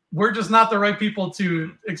 We're just not the right people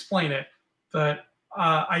to explain it. But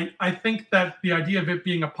I think that the idea of it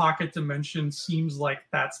being a pocket dimension seems like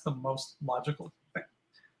that's the most logical thing.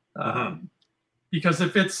 Because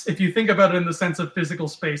if you think about it in the sense of physical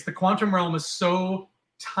space, the quantum realm is so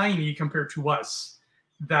tiny compared to us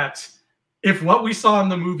that if what we saw in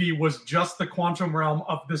the movie was just the quantum realm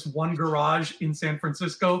of this one garage in San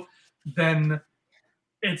Francisco, then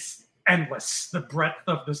it's endless. The breadth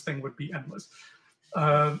of this thing would be endless.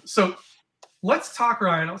 So let's talk,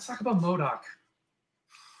 Ryan. Let's talk about MODOK.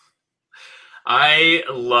 I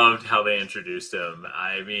loved how they introduced him.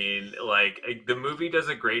 I mean, like, the movie does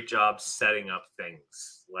a great job setting up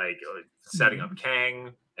things, like setting up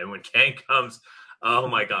Kang. And when Kang comes, oh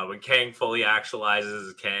my God, when Kang fully actualizes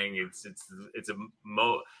as Kang,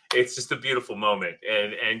 it's just a beautiful moment.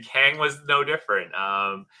 And Kang was no different.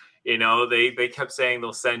 You know, they kept saying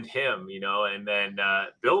they'll send him, you know, and then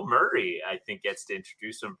Bill Murray, I think, gets to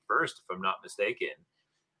introduce him first, if I'm not mistaken.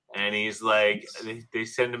 And he's like, they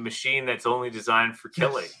send a machine that's only designed for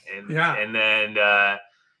killing. And then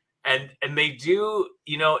and they do,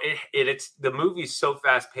 you know, it's the movie's so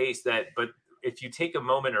fast paced but if you take a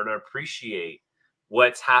moment or to appreciate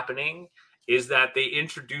what's happening, is that they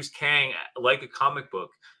introduce Kang like a comic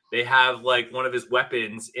book. They have like one of his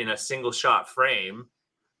weapons in a single shot frame,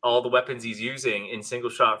 all the weapons he's using in single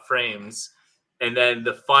shot frames, and then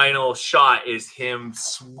the final shot is him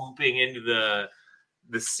swooping into the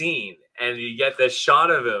scene, and you get this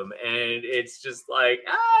shot of him, and it's just like,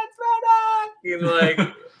 it's MODOK! You know, like,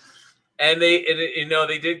 and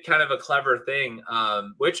they did kind of a clever thing,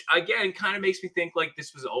 which again kind of makes me think like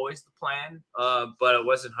this was always the plan, but I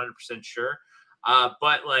wasn't 100% sure.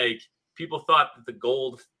 But like, people thought that the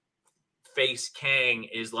gold face Kang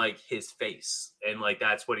is like his face, and like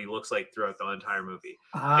that's what he looks like throughout the entire movie.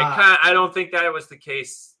 I don't think that was the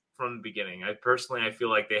case from the beginning. I feel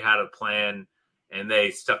like they had a plan and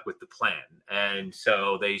they stuck with the plan. And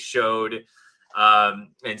so they showed,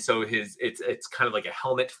 and so it's kind of like a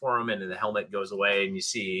helmet for him, and then the helmet goes away, and you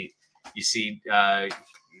see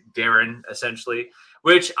Darren essentially,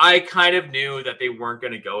 which I kind of knew that they weren't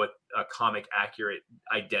going to go with a comic accurate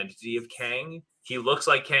identity of Kang. He looks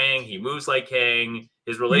like Kang. He moves like Kang.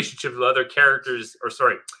 His relationship with other characters,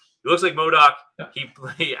 he looks like MODOK. Yeah.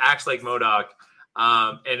 He acts like MODOK.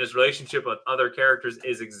 And his relationship with other characters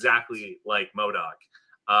is exactly like MODOK.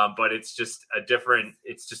 But it's just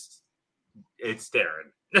it's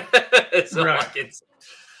Darren. So right. Like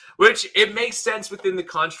which it makes sense within the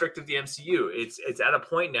construct of the MCU. It's at a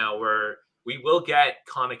point now where we will get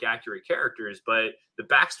comic accurate characters, but the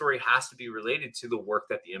backstory has to be related to the work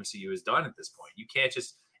that the MCU has done at this point. You can't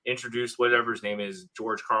just introduce whatever his name is,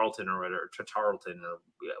 George Carlton or whatever, Tarleton or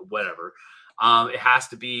whatever. It has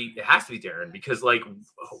to be Darren, because like,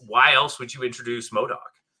 why else would you introduce MODOK?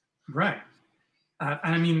 Right.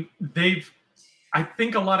 I mean, I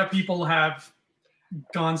think a lot of people have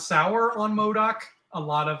gone sour on MODOK. A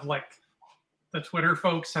lot of like the Twitter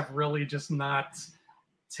folks have really just not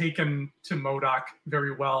taken to MODOK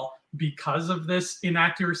very well because of this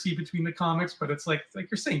inaccuracy between the comics. But it's like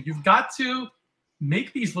you're saying, you've got to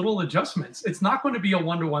make these little adjustments. It's not going to be a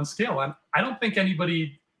 1-to-1 scale. And I don't think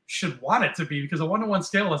anybody should want it to be, because a 1-to-1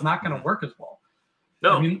 scale is not going to work as well.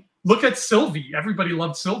 No. I mean, look at Sylvie. Everybody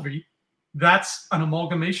loved Sylvie. That's an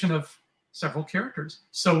amalgamation of several characters.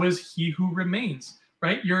 So is He Who Remains,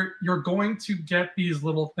 right? You're going to get these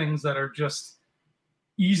little things that are just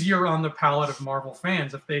easier on the palate of Marvel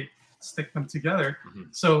fans if they stick them together. Mm-hmm.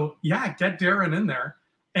 So yeah, get Darren in there.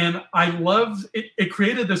 And I loved it. It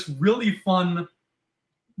created this really fun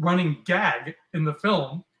running gag in the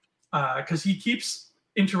film because he keeps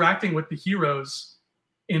interacting with the heroes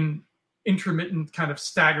in intermittent kind of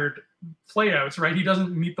staggered playouts, right? He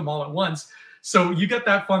doesn't meet them all at once. So you get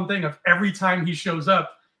that fun thing of every time he shows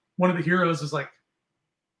up, one of the heroes is like,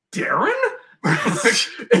 Darren?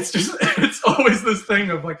 It's always this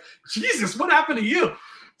thing of like, Jesus, what happened to you?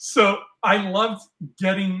 So I loved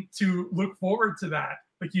getting to look forward to that.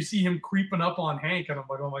 Like you see him creeping up on Hank, and I'm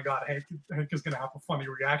like, oh my God, Hank is going to have a funny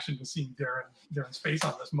reaction to seeing Darren's face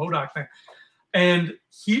on this MODOK thing. And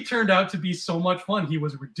he turned out to be so much fun. He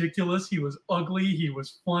was ridiculous. He was ugly. He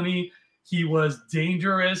was funny. He was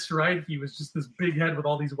dangerous, right? He was just this big head with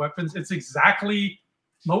all these weapons. It's exactly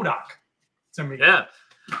MODOK to me. Yeah.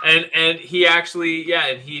 And he actually,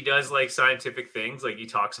 and he does like scientific things. Like he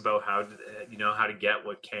talks about how to get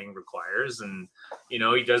what Kang requires, and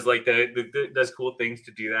he does like does cool things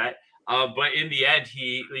to do that. But in the end,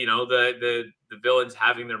 he, the villains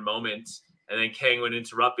having their moments, and then Kang would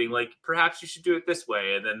interrupt, being like, "Perhaps you should do it this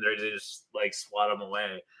way," and then they just like swat him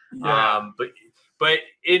away. Yeah. But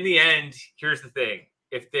in the end, here's the thing: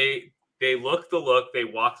 if they look the look, they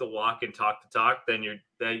walk the walk, and talk the talk, then you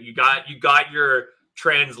got your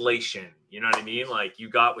translation. You know what I mean? Like you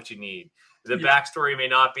got what you need. The backstory may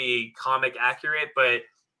not be comic accurate, but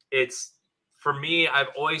it's, for me, I've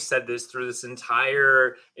always said this through this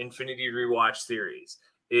entire Infinity Rewatch series,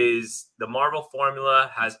 is the Marvel formula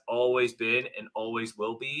has always been and always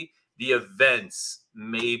will be. The events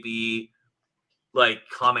may be like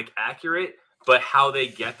comic accurate, but how they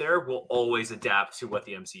get there will always adapt to what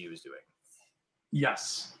the MCU is doing.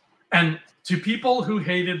 Yes. And to people who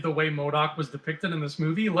hated the way MODOK was depicted in this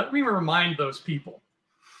movie, let me remind those people.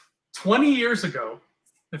 20 years ago,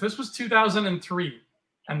 if this was 2003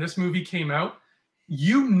 and this movie came out,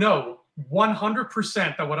 100%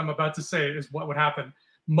 that what I'm about to say is what would happen.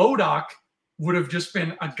 MODOK would have just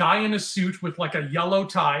been a guy in a suit with like a yellow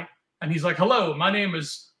tie, and he's like, "Hello, my name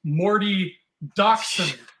is Morty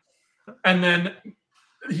Doxson." And then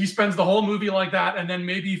he spends the whole movie like that, and then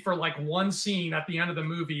maybe for like one scene at the end of the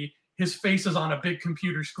movie, his face is on a big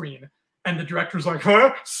computer screen, and the director's like,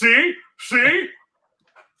 "Huh? See?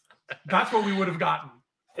 That's what we would have gotten."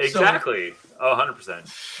 Exactly. So,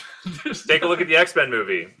 100%. Take a look at the X-Men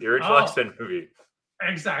movie, the original X-Men movie.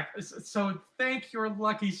 Exactly. So thank your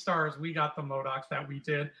lucky stars, we got the MODOKs that we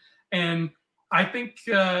did. And I think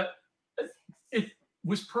it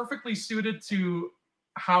was perfectly suited to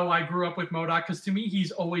how I grew up with MODOK, because to me, he's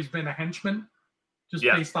always been a henchman. Just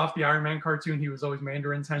based off the Iron Man cartoon, he was always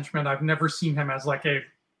Mandarin's henchman. I've never seen him as like a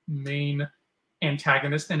main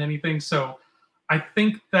antagonist in anything. So I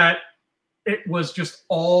think that it was just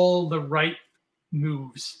all the right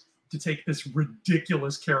moves to take this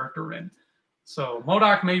ridiculous character in. So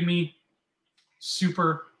MODOK made me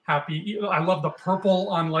super happy. I love the purple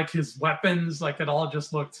on like his weapons. Like it all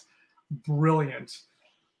just looked brilliant.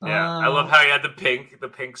 Yeah, I love how he had the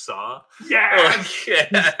pink saw. Yeah.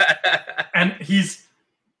 And he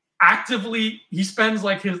spends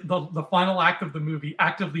like the final act of the movie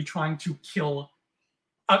actively trying to kill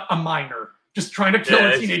a minor, just trying to kill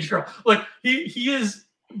a teenage girl. Like he is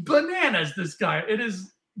bananas, this guy. It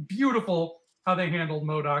is beautiful how they handled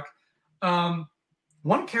MODOK.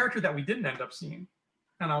 One character that we didn't end up seeing,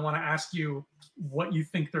 and I want to ask you what you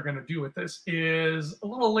think they're going to do with this, is a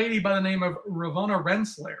little lady by the name of Ravonna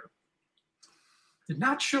Renslayer. Did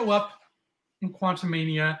not show up in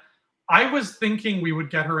Quantumania. I was thinking we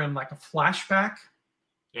would get her in like a flashback.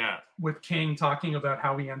 Yeah. With Kang talking about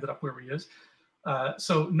how he ended up where he is.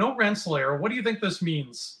 So no Renslayer. What do you think this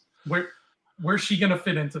means? Where's she going to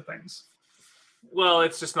fit into things? Well,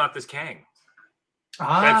 it's just not this Kang.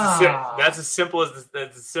 That's as simple as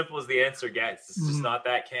the answer gets. It's just not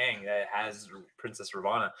that Kang that has Princess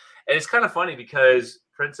Ravonna. And it's kind of funny because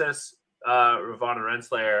Princess Ravonna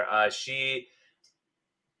Renslayer, she,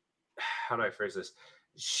 how do I phrase this?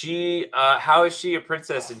 How is she a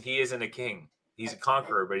princess and he isn't a king? He's a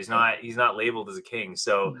conqueror, but he's not labeled as a king.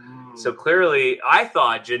 So clearly, I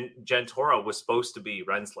thought Jentorra was supposed to be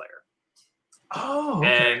Renslayer. Oh,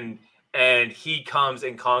 okay. And he comes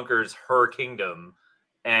and conquers her kingdom,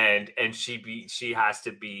 and she has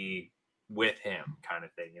to be with him, kind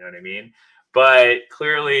of thing. You know what I mean? But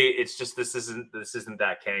clearly, it's just this isn't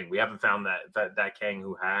that Kang. We haven't found that Kang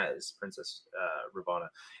who has Princess Ravonna.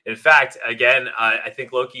 In fact, again, I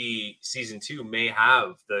think Loki season 2 may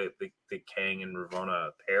have the Kang and Ravonna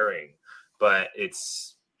pairing, but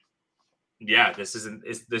this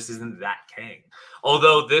isn't that Kang.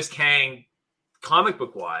 Although this Kang, comic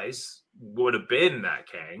book wise, would have been that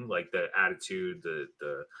Kang, like the attitude,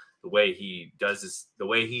 the way he does his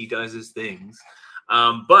things.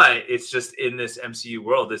 But it's just in this MCU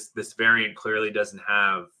world, this variant clearly doesn't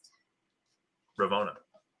have Ravonna.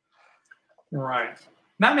 Right.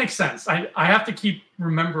 That makes sense. I have to keep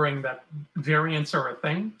remembering that variants are a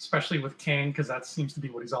thing, especially with Kang, because that seems to be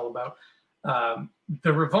what he's all about.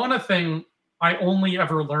 The Ravonna thing, I only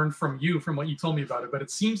ever learned from what you told me about it, but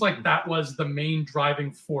it seems like that was the main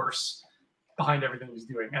driving force behind everything he's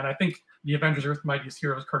doing. And I think the Avengers Earth Mightiest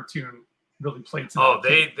Heroes cartoon really played to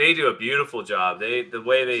that. They do a beautiful job. The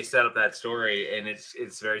way they set up that story, and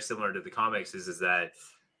it's very similar to the comics, is that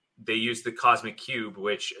they use the cosmic cube,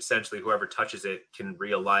 which essentially whoever touches it can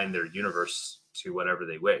realign their universe to whatever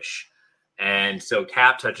they wish. And so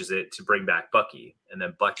Cap touches it to bring back Bucky, and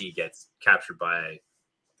then Bucky gets captured by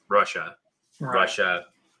Russia. Right. Russia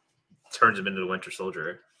turns him into the Winter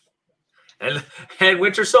Soldier. And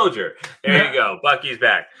Winter Soldier. There you go. Bucky's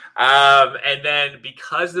back. And then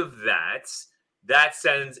because of that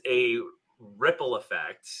sends a ripple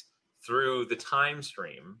effect through the time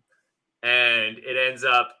stream, and it ends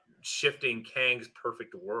up shifting Kang's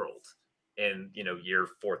perfect world in year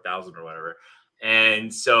 4000 or whatever.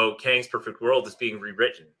 And so Kang's perfect world is being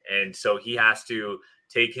rewritten, and so he has to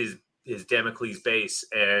take his Damocles base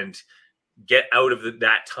and get out of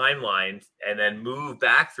that timeline and then move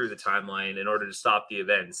back through the timeline in order to stop the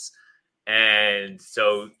events. And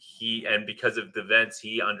so because of the events,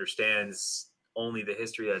 he understands only the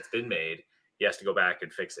history that's been made. He has to go back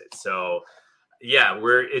and fix it. So yeah,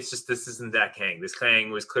 this isn't that Kang. This Kang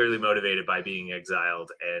was clearly motivated by being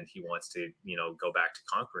exiled, and he wants to, go back to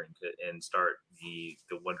conquering and start the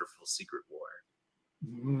wonderful secret war.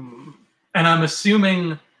 And I'm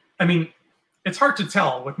assuming, it's hard to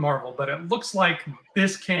tell with Marvel, but it looks like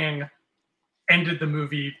this Kang ended the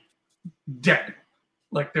movie dead.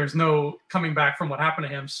 Like there's no coming back from what happened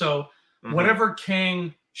to him. So whatever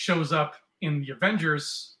Kang shows up in the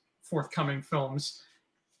Avengers forthcoming films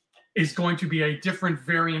is going to be a different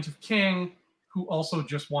variant of Kang who also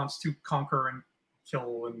just wants to conquer and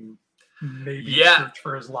kill and maybe search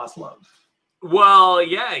for his lost love. Well,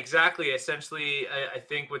 yeah, exactly. Essentially, I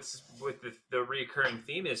think what's with the recurring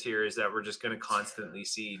theme is that we're just going to constantly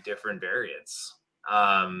see different variants.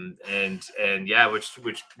 And yeah, which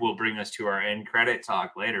will bring us to our end credit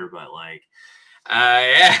talk later. But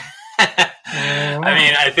yeah,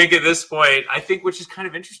 I think at this point, which is kind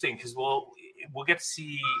of interesting because we'll get to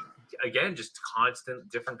see again just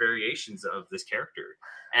constant different variations of this character.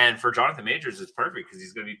 And for Jonathan Majors, it's perfect because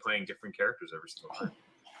he's going to be playing different characters every single time.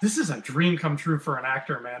 This is a dream come true for an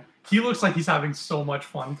actor, man. He looks like he's having so much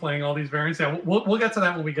fun playing all these variants. Yeah, we'll get to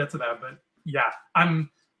that when we get to that. But yeah,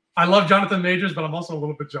 I love Jonathan Majors, but I'm also a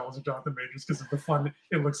little bit jealous of Jonathan Majors because of the fun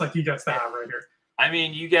it looks like he gets to have right here.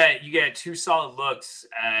 You get two solid looks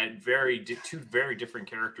at two very different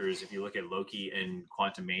characters. If you look at Loki and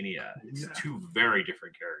Quantumania, it's two very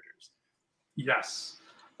different characters. Yes,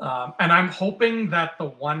 and I'm hoping that the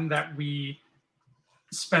one that we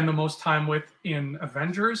spend the most time with in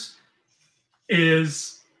Avengers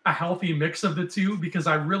is a healthy mix of the two, because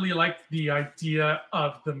I really liked the idea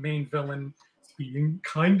of the main villain being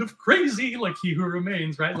kind of crazy, like He Who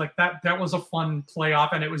Remains, right? Like that was a fun play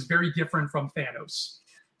off, and it was very different from Thanos.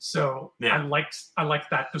 So yeah. I liked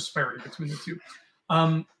that disparity between the two.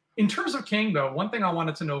 In terms of Kang, though, one thing I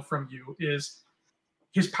wanted to know from you is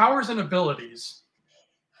his powers and abilities.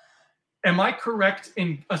 Am I correct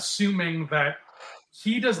in assuming that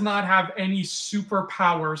he does not have any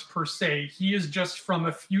superpowers per se? He is just from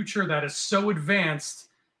a future that is so advanced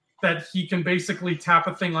that he can basically tap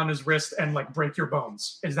a thing on his wrist and break your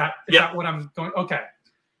bones. Is that what I'm going? Okay.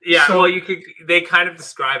 Yeah. So, well, they kind of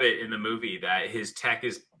describe it in the movie that his tech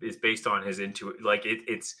is based on his intuition.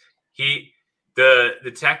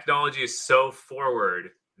 The technology is so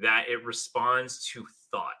forward that it responds to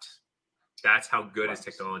thought. That's how good his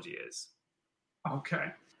technology is.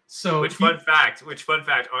 Okay. So Which fun fact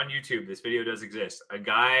on YouTube, this video does exist. A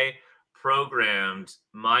guy programmed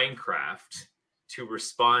Minecraft to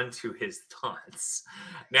respond to his thoughts.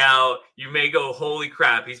 Now, you may go, holy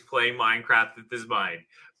crap, he's playing Minecraft with his mind.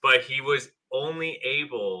 But he was only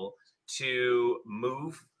able to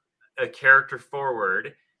move a character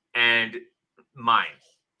forward and mine.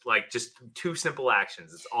 Just two simple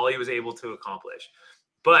actions. It's all he was able to accomplish.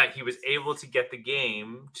 but he was able to get the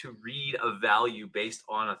game to read a value based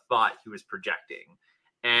on a thought he was projecting.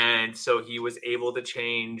 And so he was able to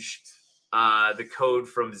change the code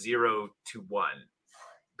from 0 to 1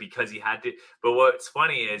 because he had to. But what's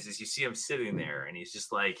funny is you see him sitting there and he's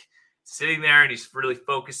just like sitting there and he's really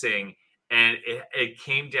focusing. And it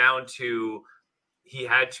came down to he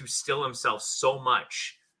had to still himself so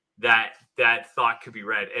much that thought could be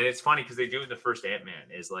read. And it's funny because they do it in the first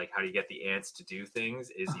Ant-Man is like, how do you get the ants to do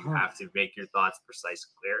things is you have to make your thoughts precise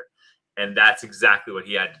and clear. And that's exactly what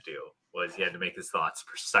he had to do, was he had to make his thoughts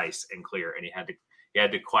precise and clear. And he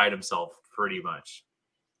had to quiet himself pretty much.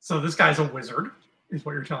 So this guy's a wizard, is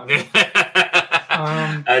what you're telling me.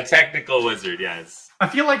 A technical wizard, yes. I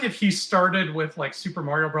feel like if he started with like Super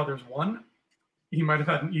Mario Brothers 1, he might have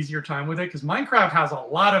had an easier time with it, because Minecraft has a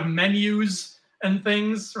lot of menus and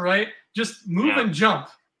things, right? Just move and jump.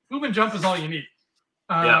 Move and jump is all you need.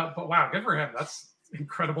 But wow, good for him. That's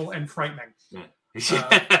incredible and frightening.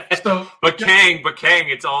 But Kang,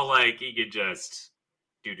 it's all like he could just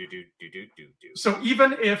do. So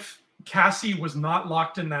even if Cassie was not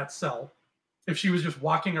locked in that cell, if she was just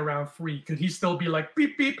walking around free, could he still be like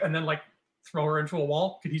beep beep and then like throw her into a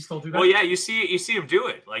wall? Could he still do that? Well, yeah, you see him do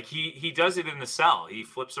it. Like he does it in the cell. He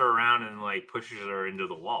flips her around and like pushes her into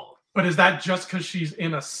the wall. But is that just because she's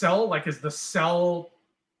in a cell? Like, is the cell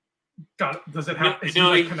does it have? He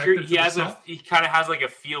kind of has like a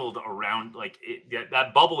field around, like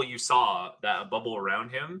that bubble you saw, that bubble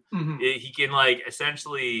around him. Mm-hmm. He can like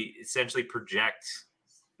essentially project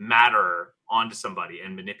matter onto somebody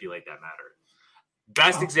and manipulate that matter.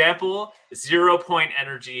 Best example, 0 Point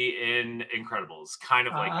Energy in Incredibles, kind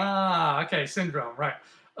of like okay, Syndrome, right?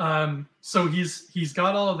 So he's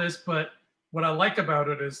got all of this, but what I like about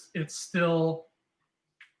it is it's still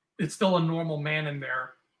a normal man in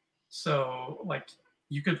there. So like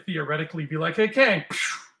you could theoretically be like, hey Kang,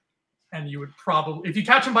 and you would probably, if you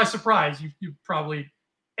catch him by surprise, you probably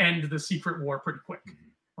end the secret war pretty quick,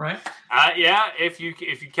 right? Yeah, if you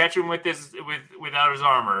catch him without his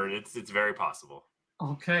armor, it's very possible.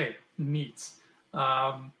 Okay, neat.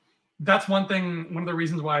 That's one of the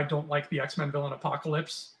reasons why I don't like the X-Men villain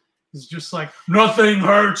Apocalypse. It's just like, nothing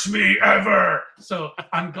hurts me ever. So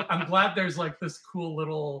I'm glad there's like this cool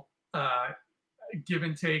little give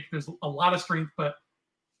and take. There's a lot of strength, but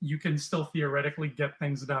you can still theoretically get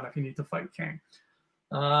things done if you need to fight Kang.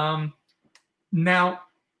 Now,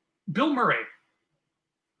 Bill Murray.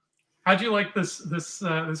 How'd you like this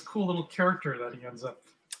cool little character that he ends up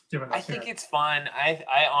giving us? I think it's fun.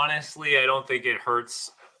 I honestly, I don't think it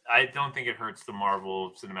hurts. I don't think it hurts the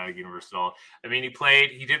Marvel Cinematic Universe at all. I mean, he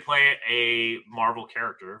did play a Marvel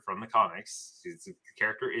character from the comics. The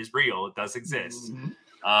character is real. It does exist. Mm-hmm.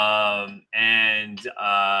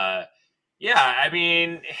 Yeah, I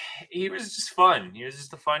mean, he was just fun. He was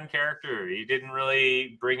just a fun character. He didn't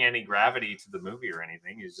really bring any gravity to the movie or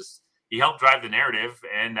anything. He helped drive the narrative,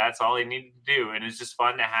 and that's all he needed to do. And it's just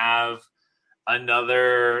fun to have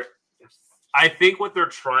another. I think what they're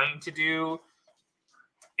trying to do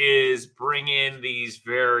is bring in these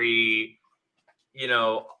very,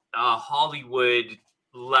 Hollywood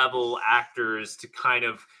level actors to kind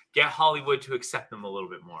of get Hollywood to accept them a little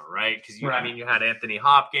bit more, right? Because you had Anthony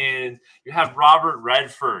Hopkins, you have Robert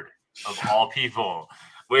Redford of all people,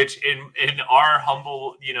 which in our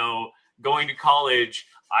humble, going to college,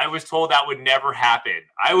 I was told that would never happen.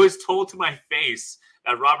 I was told to my face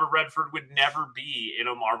that Robert Redford would never be in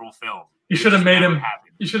a Marvel film. You should have made him.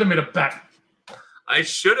 You should have made a bet. I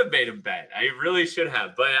should have made him bet. I really should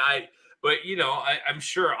have. But I'm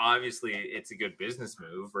sure obviously it's a good business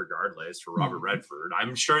move regardless for Robert Redford.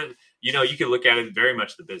 I'm sure, you can look at it very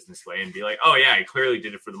much the business way and be like, oh yeah, he clearly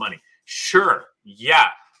did it for the money. Sure.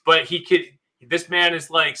 Yeah. But this man is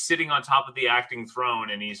like sitting on top of the acting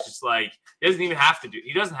throne and he's just like, he doesn't have to do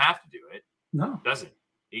it. No. Doesn't.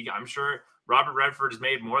 I'm sure Robert Redford has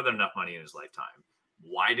made more than enough money in his lifetime.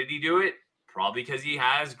 Why did he do it? Probably because he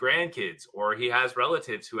has grandkids or he has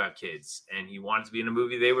relatives who have kids and he wanted to be in a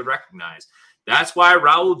movie they would recognize. That's why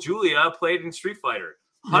Raul Julia played in Street Fighter.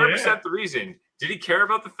 100% the reason. Did he care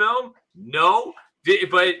about the film? No.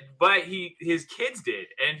 But his kids did.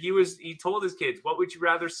 And he told his kids, what would you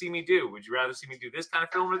rather see me do? Would you rather see me do this kind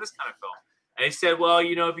of film or this kind of film? And he said, well,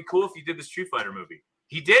 it'd be cool if you did the Street Fighter movie.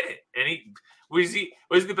 He did it. And was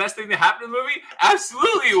it the best thing that happened in the movie?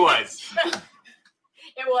 Absolutely it was.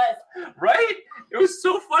 It was. Right? It was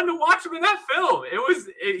so fun to watch him in that film. It was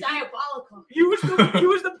diabolical. He was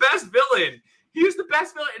the best villain. He was the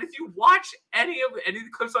best villain. And if you watch any of the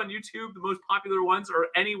clips on YouTube, the most popular ones are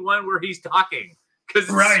any one where he's talking, because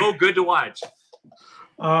it's so good to watch.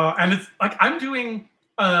 And it's like I'm doing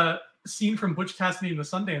scene from Butch Cassidy and the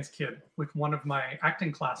Sundance Kid with one of my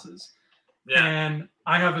acting classes. Yeah. And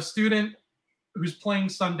I have a student who's playing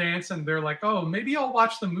Sundance, and they're like, oh, maybe I'll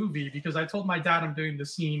watch the movie because I told my dad I'm doing the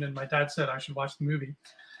scene, and my dad said I should watch the movie.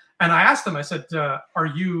 And I asked them, I said, are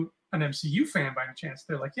you an MCU fan by any chance?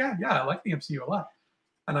 They're like, yeah, I like the MCU a lot.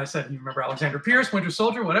 And I said, you remember Alexander Pierce, Winter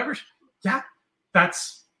Soldier, whatever? Yeah,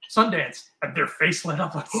 that's Sundance. And their face lit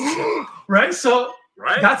up like, right? So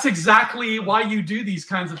that's exactly why you do these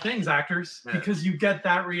kinds of things, actors, because you get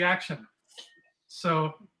that reaction.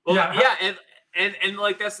 So, And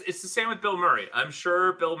like it's the same with Bill Murray. I'm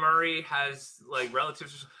sure Bill Murray has like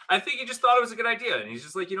relatives. I think he just thought it was a good idea, and he's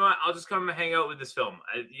just like, you know what, I'll just come and hang out with this film.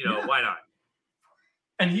 Why not?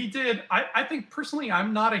 And he did. I think personally,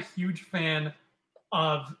 I'm not a huge fan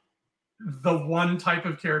of the one type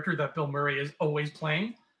of character that Bill Murray is always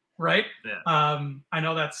playing. Right? Yeah. I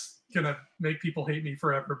know that's gonna make people hate me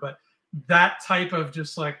forever, but that type of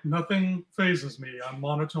just like nothing phases me. I'm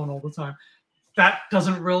monotone all the time. That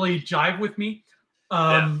doesn't really jive with me.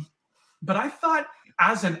 But I thought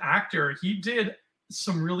as an actor, he did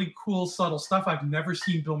some really cool, subtle stuff I've never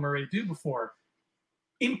seen Bill Murray do before.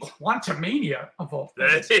 In Quantumania, of all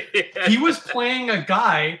things. He was playing a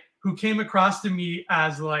guy who came across to me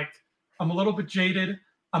as like, I'm a little bit jaded.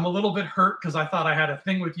 I'm a little bit hurt because I thought I had a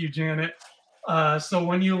thing with you, Janet. So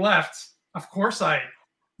when you left, of course I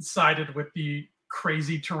sided with the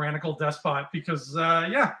crazy tyrannical despot because,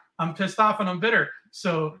 I'm pissed off and I'm bitter.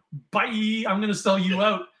 So bye, I'm going to sell you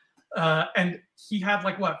out. And he had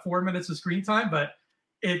 4 minutes of screen time, but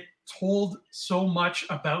it told so much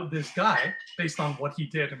about this guy based on what he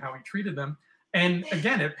did and how he treated them. And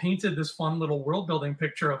again, it painted this fun little world building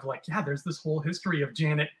picture of there's this whole history of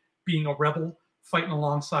Janet being a rebel, fighting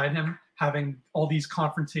alongside him, having all these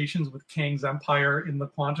confrontations with Kang's empire in the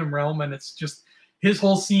quantum realm. And it's just his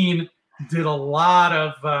whole scene did a lot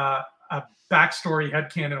of backstory,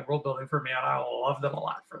 headcanon, world building for me, and I loved it a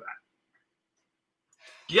lot for that.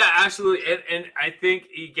 Yeah, absolutely. And I think,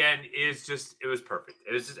 again, it was perfect.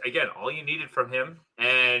 It was just, again, all you needed from him,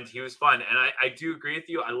 and he was fun. And I do agree with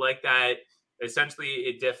you. I like that. Essentially,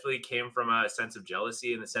 it definitely came from a sense of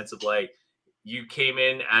jealousy in the sense of you came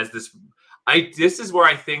in as this. This is where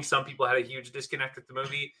I think some people had a huge disconnect with the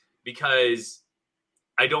movie because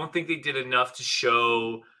I don't think they did enough to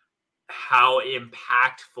show how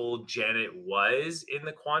impactful Janet was in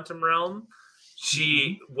the quantum realm.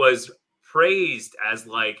 She was praised as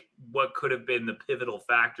what could have been the pivotal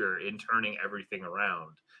factor in turning everything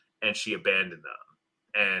around, and she abandoned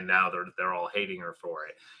them, and now they're all hating her for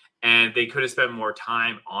it. And they could have spent more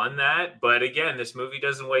time on that, but again, this movie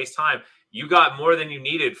doesn't waste time. You got more than you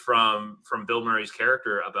needed from Bill Murray's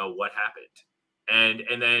character about what happened, and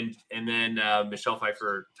then Michelle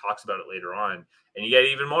Pfeiffer talks about it later on. And you get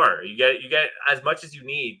even more. You get as much as you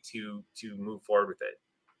need to move forward with it.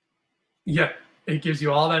 Yeah, it gives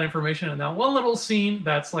you all that information in that one little scene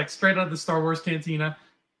that's straight out of the Star Wars cantina,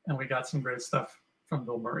 and we got some great stuff from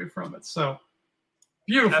Bill Murray from it. So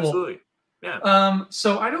beautiful. Absolutely. Yeah.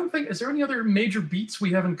 So I don't think, is there any other major beats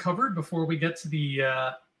we haven't covered before we get to the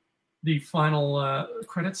final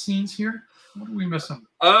credit scenes here? What are we missing?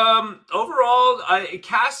 Overall,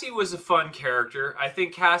 Cassie was a fun character. I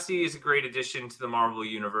think Cassie is a great addition to the Marvel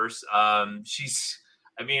universe.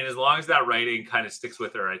 As long as that writing kind of sticks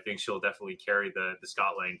with her, I think she'll definitely carry the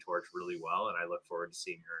Scott Lang torch really well. And I look forward to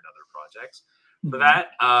seeing her in other projects for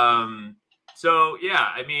that. So yeah,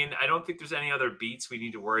 I don't think there's any other beats we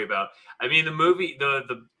need to worry about. The movie,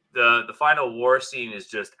 the final war scene is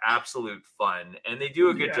just absolute fun. And they do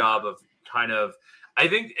a good job of kind of, I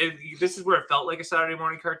think this is where it felt like a Saturday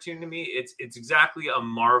morning cartoon to me. It's exactly a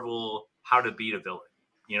Marvel how to beat a villain.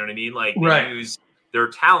 You know what I mean? They use their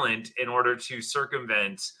talent in order to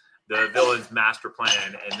circumvent the villain's master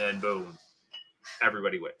plan, and then boom,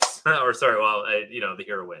 everybody wins. The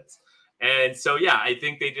hero wins. And so yeah, I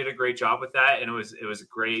think they did a great job with that, and it was a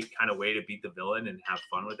great kind of way to beat the villain and have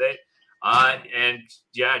fun with it.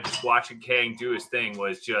 Just watching Kang do his thing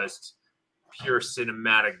was just pure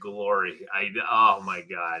cinematic glory. Oh my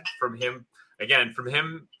God. From him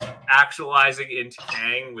actualizing into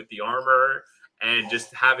Kang with the armor and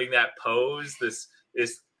just having that pose, this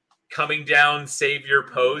coming down savior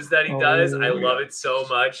pose that he does. I love it so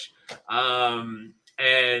much. And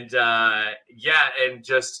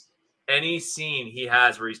just any scene he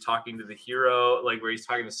has where he's talking to the hero, where he's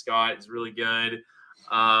talking to Scott, is really good.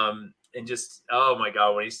 And just, oh my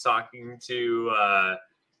God, when he's talking to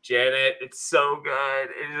Janet, it's so good.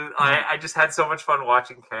 I just had so much fun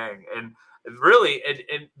watching Kang, and really,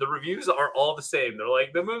 and the reviews are all the same. They're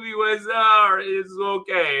the movie was it's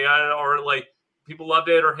okay, or people loved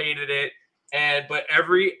it or hated it. But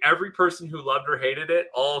every person who loved or hated it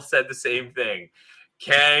all said the same thing.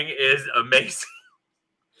 Kang is amazing.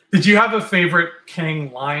 Did you have a favorite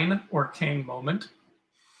Kang line or Kang moment?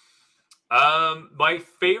 My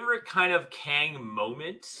favorite kind of Kang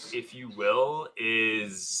moment, if you will,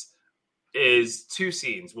 is two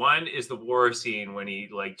scenes. One is the war scene when he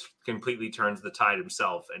like completely turns the tide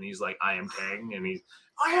himself, and he's like, "I am Kang," and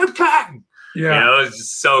I am Kang. Yeah, you know, it's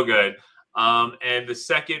just so good. And the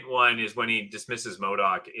second one is when he dismisses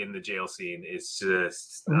MODOK in the jail scene. It's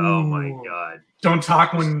just, oh my god! Don't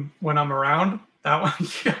talk when I'm around. That one,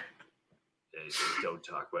 yeah. Don't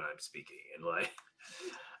talk when I'm speaking, and like,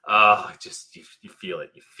 just you feel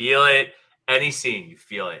it. You feel it. Any scene, you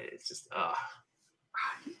feel it. It's just,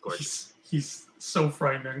 gorgeous. He's so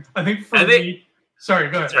frightening. I think for me. Sorry,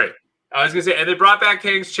 go ahead. Sorry. I was gonna say, and they brought back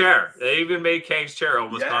Kang's chair. They even made Kang's chair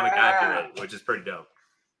almost comic accurate, which is pretty dope.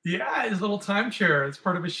 Yeah, his little time chair. It's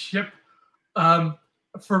part of his ship.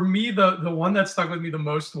 For me, the one that stuck with me the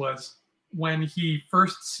most was when he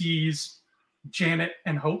first sees Janet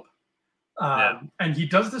and Hope. And he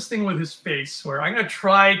does this thing with his face where I'm going to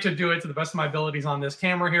try to do it to the best of my abilities on this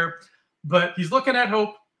camera here. But he's looking at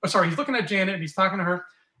Hope. Oh, sorry, he's looking at Janet and he's talking to her.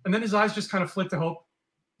 And then his eyes just kind of flit to Hope.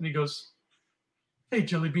 And he goes, "Hey,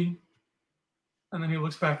 Jelly Bean." And then he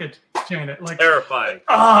looks back at Janet like terrifying.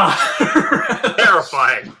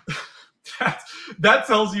 Terrifying. That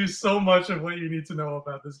tells you so much of what you need to know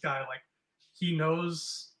about this guy. Like, he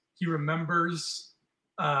knows, he remembers,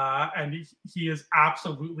 and he is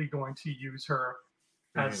absolutely going to use her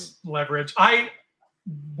as leverage. I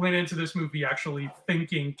went into this movie actually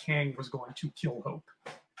thinking Kang was going to kill Hope,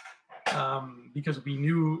 because we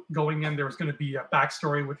knew going in there was going to be a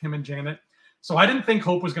backstory with him and Janet. So I didn't think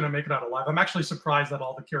Hope was going to make it out alive. I'm actually surprised that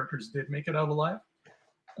all the characters did make it out alive.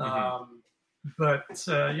 But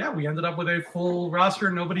we ended up with a full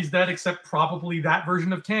roster. Nobody's dead except probably that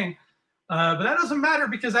version of Kang. But that doesn't matter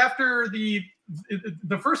because after the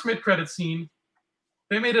first mid-credit scene,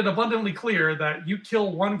 they made it abundantly clear that you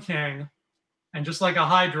kill one Kang, and just like a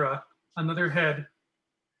Hydra, another head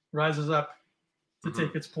rises up to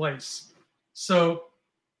take its place. So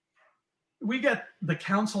we get the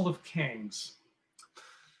Council of Kangs.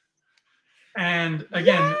 And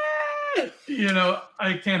again, you know,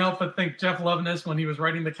 I can't help but think Jeff Loveness, when he was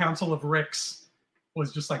writing the Council of Ricks,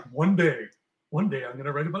 was just like, one day I'm going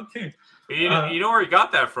to write about Kang. You know where he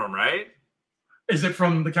got that from, right? Is it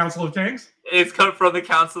from the Council of Kangs? It's come from the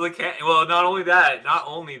Council of Kangs. Well, not only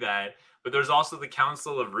that, but there's also the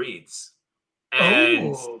Council of Reeds.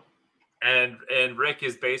 And Rick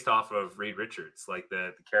is based off of Reed Richards. Like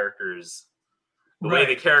the characters, the way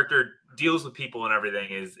the character deals with people and everything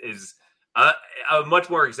is a much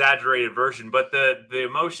more exaggerated version, but the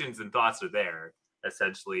emotions and thoughts are there.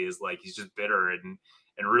 Essentially, is like he's just bitter and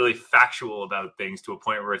really factual about things to a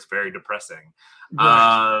point where it's very depressing.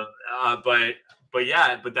 Right.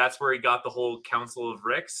 But that's where he got the whole Council of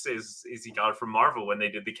Ricks. Is he got it from Marvel when they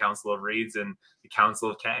did the Council of Reeds and the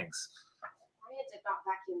Council of Kangs. Ryan did not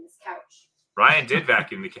vacuum this couch. Ryan did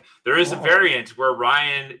vacuum the couch. There is a variant where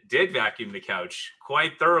Ryan did vacuum the couch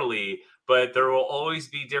quite thoroughly, but there will always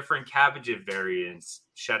be different Cabbage variants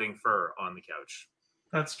shedding fur on the couch.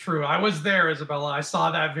 That's true. I was there, Isabella. I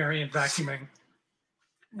saw that variant vacuuming.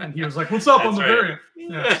 And he was like, "What's up on the variant?"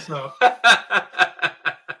 Yeah, so.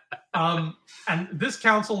 And this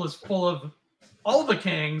council is full of all the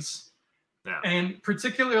Kangs, and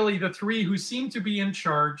particularly the three who seem to be in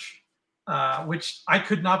charge, which I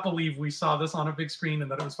could not believe we saw this on a big screen and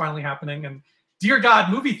that it was finally happening. And dear God,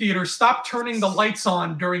 movie theaters, stop turning the lights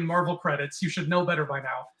on during Marvel credits. You should know better by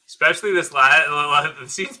now. Especially this the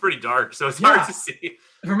scene's pretty dark, so it's hard to see.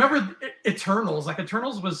 Remember Eternals? Like,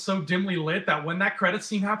 Eternals was so dimly lit that when that credit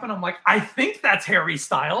scene happened, I'm like, I think that's Harry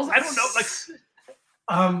Styles. I don't know. Like,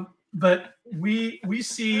 but we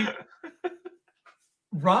see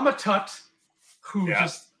Rama Tut, who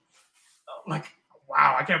just like,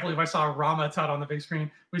 wow, I can't believe I saw Rama Tut on the big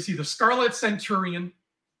screen. We see the Scarlet Centurion,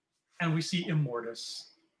 and we see Immortus.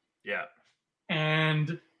 Yeah.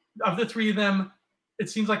 And of the three of them, it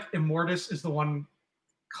seems like Immortus is the one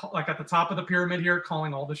like at the top of the pyramid here,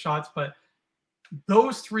 calling all the shots, but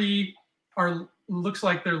those three looks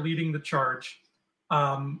like they're leading the charge.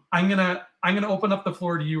 I'm gonna open up the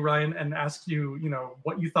floor to you, Ryan, and ask you,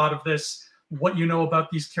 what you thought of this, what you know about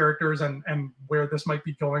these characters, and where this might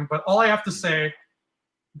be going. But all I have to say,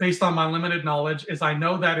 based on my limited knowledge, is I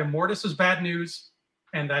know that Immortus is bad news,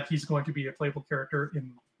 and that he's going to be a playable character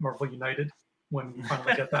in Marvel United when we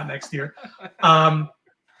finally get that next year.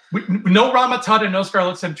 No Rama Tut and no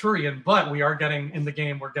Scarlet Centurion, but we are getting in the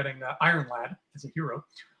game. We're getting Iron Lad as a hero.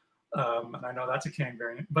 And I know that's a Kang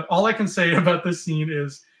variant. But all I can say about this scene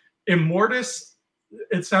is Immortus,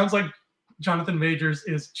 it sounds like Jonathan Majors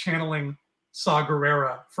is channeling Saw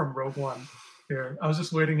Gerrera from Rogue One here. I was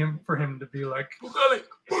just waiting for him to be like, Who got it?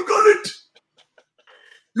 "Who got it?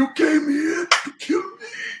 You came here to kill me."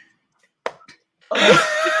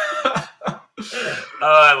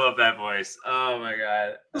 Oh, I love that voice. Oh my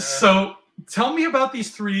god. So tell me about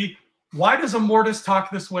these three. Why does Immortus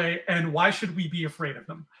talk this way, and why should we be afraid of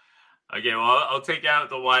him? Okay, well, I'll take out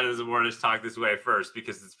the why does Immortus talk this way first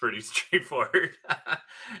because it's pretty straightforward.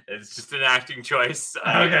 It's just an acting choice.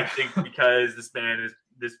 Okay. I think because this man is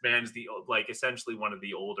essentially one of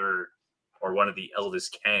the older or one of the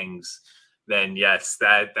eldest Kangs. Then yes,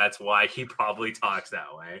 that's why he probably talks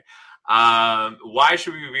that way. Why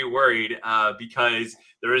should we be worried? Because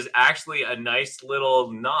there is actually a nice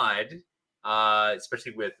little nod,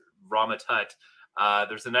 especially with Rama Tut.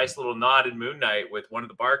 There's a nice little nod in Moon Knight with one of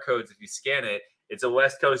the barcodes. If you scan it, it's a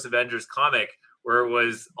West Coast Avengers comic where it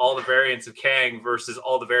was all the variants of Kang versus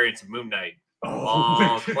all the variants of Moon Knight,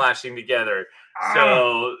 all clashing together.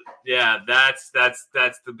 So yeah, that's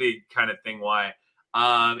the big kind of thing why.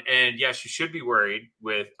 And yes, you should be worried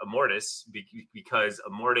with Immortus because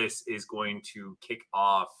Immortus is going to kick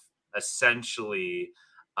off essentially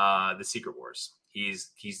the Secret Wars.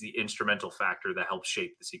 He's the instrumental factor that helps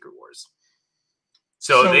shape the Secret Wars.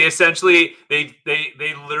 So they essentially they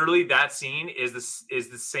literally, that scene is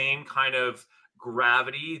the same kind of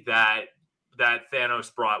gravity that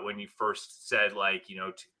Thanos brought when you first said, like, you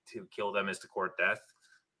know, to kill them is to court death.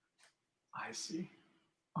 I see.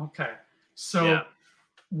 Okay. So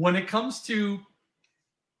when it comes to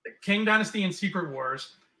Kang Dynasty and Secret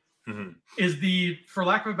Wars, is the, for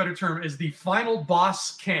lack of a better term, is the final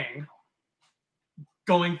boss Kang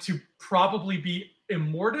going to probably be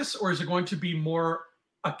Immortus, or is it going to be more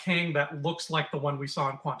a Kang that looks like the one we saw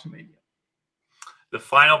in Quantumania? The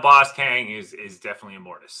final boss Kang is definitely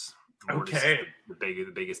Immortus. Okay.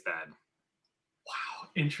 The biggest bad. Wow,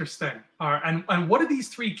 interesting. All right, and what do these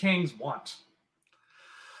three Kangs want?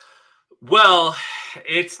 Well,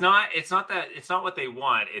 it's not what they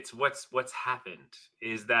want. It's what's happened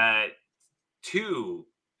is that 2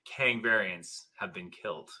 Kang variants have been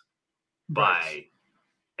killed by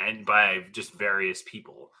just various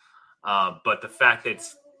people. But the fact that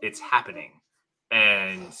it's happening,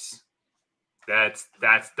 and that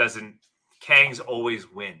doesn't, Kangs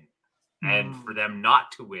always win, and for them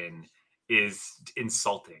not to win is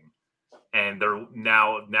insulting. And they're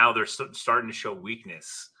now they're starting to show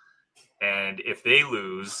weakness. And if they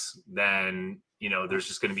lose, then, you know, there's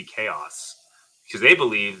just going to be chaos because they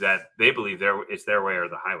believe it's their way or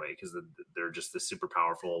the highway, because they're just this super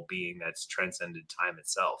powerful being that's transcended time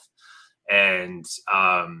itself. And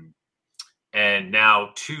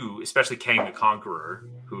now 2, especially Kang the Conqueror,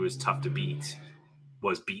 who is tough to beat,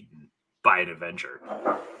 was beaten by an Avenger.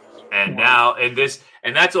 And now, and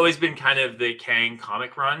that's always been kind of the Kang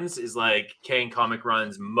comic runs, is like Kang comic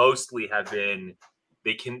runs mostly have been,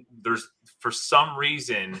 there's for some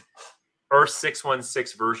reason Earth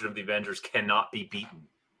 616 version of the Avengers cannot be beaten,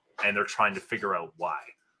 and they're trying to figure out why.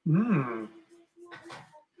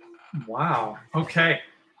 Wow. Okay.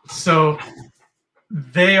 So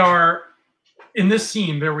they are, in this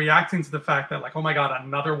scene, they're reacting to the fact that, like, oh my God,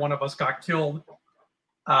 another one of us got killed.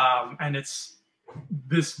 And it's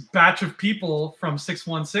this batch of people from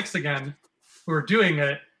 616 again who are doing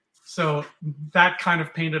it. So that kind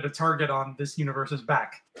of painted a target on this universe's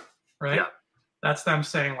back, right? Yeah. That's them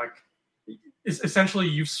saying, like, essentially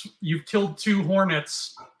you've killed 2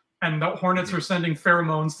 Hornets, and the Hornets are sending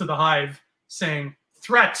pheromones to the Hive saying,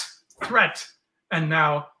 threat, threat. And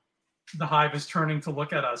now the Hive is turning to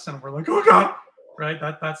look at us, and we're like, oh God, right?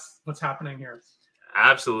 That's what's happening here.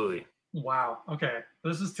 Absolutely. Wow. Okay.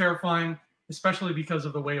 This is terrifying, especially because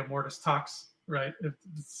of the way Immortus talks, right?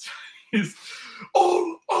 It's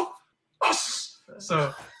all of us.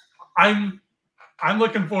 So I'm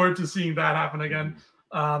looking forward to seeing that happen again.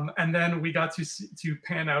 And then we got to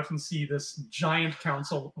pan out and see this giant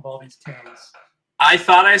council of all these Kangs. I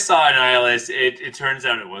thought I saw an Annihilus. It turns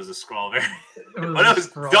out it was a Skrull variant. But it was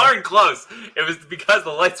darn close. It was because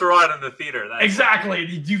the lights were on in the theater. Exactly.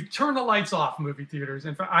 You turn the lights off, movie theaters.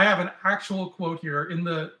 In fact, I have an actual quote here in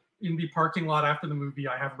the parking lot after the movie.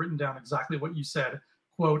 I have written down exactly what you said.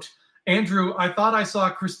 Quote, Andrew, I thought I saw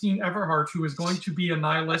Christine Everhart, who is going to be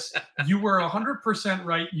Annihilus. You were 100%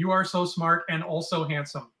 right. You are so smart and also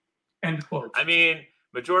handsome. End quote. I mean,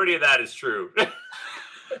 majority of that is true.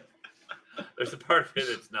 There's a part of it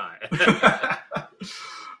that's not.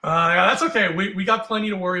 Yeah, that's okay. We got plenty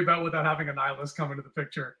to worry about without having Annihilus come into the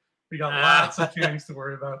picture. We got lots of Kangs to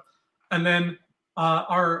worry about. And then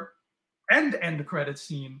our end credit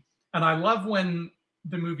scene. And I love when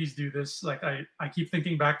the movies do this. Like I keep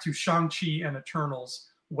thinking back to Shang-Chi and Eternals,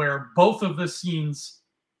 where both of the scenes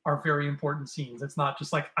are very important scenes. It's not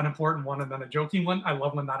just like an important one and then a joking one. I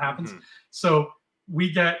love when that happens. So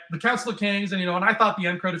we get the Council of Kangs, and I thought the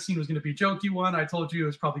end credit scene was going to be a jokey one. I told you it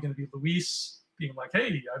was probably going to be Luis being like,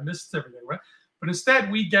 "Hey, I missed everything," right? But instead,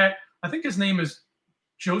 we get, I think his name is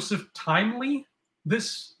Joseph Timely.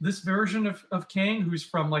 This version of Kang, who's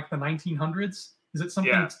from like the 1900s. Is it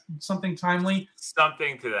something timely?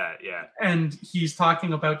 Something to that, yeah. And he's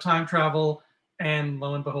talking about time travel, and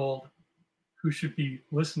lo and behold, who should be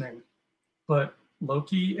listening but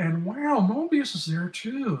Loki? And wow, Mobius is there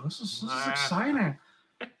too. This is exciting.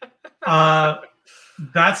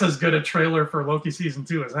 That's as good a trailer for Loki season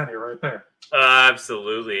 2 as any, right there.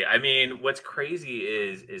 Absolutely. I mean, what's crazy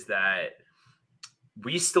is that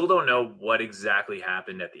we still don't know what exactly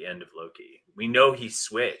happened at the end of Loki. We know he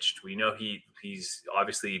switched. We know he's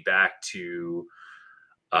obviously back to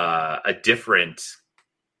a different,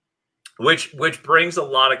 which brings a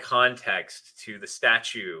lot of context to the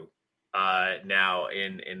statue now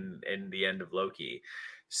in the end of Loki.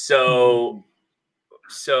 So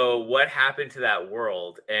what happened to that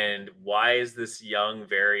world, and why is this young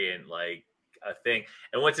variant like a thing?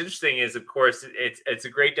 And what's interesting is, of course, it's a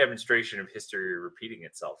great demonstration of history repeating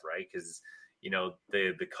itself, right? Because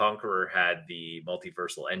the Conqueror had the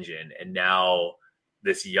multiversal engine, and now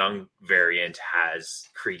this young variant has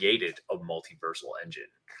created a multiversal engine,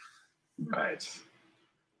 right?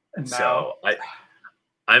 And now, so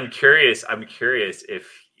I'm curious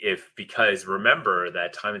if because remember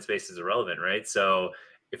that time and space is irrelevant, right? So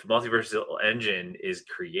if a multiversal engine is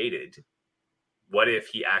created, what if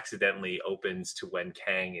he accidentally opens to when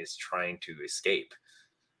Kang is trying to escape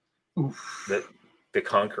the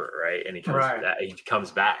Conqueror, right? And he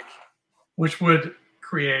comes back, which would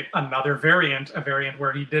create another variant, a variant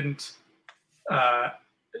where he didn't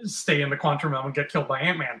stay in the quantum realm and get killed by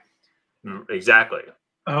Ant-Man. Exactly.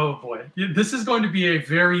 Oh boy, this is going to be a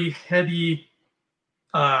very heady.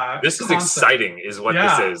 This is exciting, is what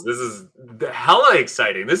this is. This is hella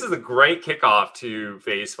exciting. This is a great kickoff to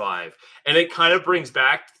Phase 5, and it kind of brings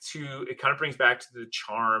back to the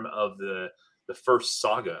charm of the first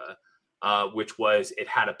saga, which was it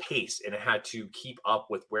had a pace and it had to keep up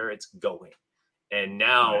with where it's going. And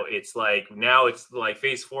now it's like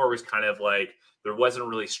Phase 4 was kind of like there wasn't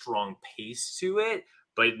really strong pace to it,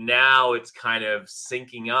 but now it's kind of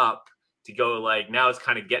syncing up to go, like, now it's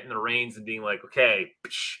kind of getting the reins and being like, okay,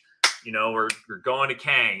 we're going to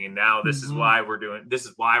Kang, and now this is why we're going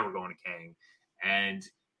to Kang. And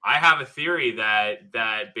I have a theory that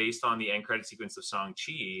based on the end credit sequence of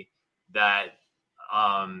Shang-Chi, that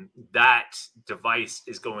device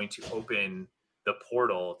is going to open the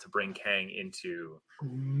portal to bring Kang into.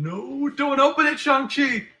 No, don't open it,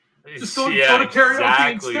 Shang-Chi. Just go to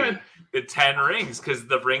karaoke instead. The 10 rings, because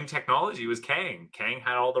the ring technology was Kang. Kang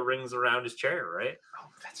had all the rings around his chair, right? Oh,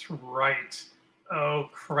 that's right. Oh,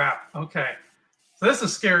 crap. Okay. So this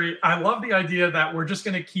is scary. I love the idea that we're just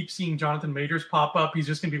going to keep seeing Jonathan Majors pop up. He's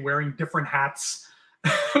just going to be wearing different hats.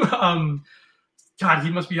 God, he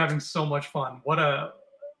must be having so much fun. What a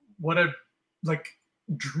like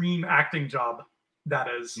dream acting job that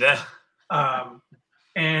is. Yeah.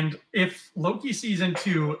 And if Loki season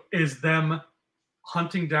 2 is them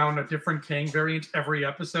hunting down a different Kang variant every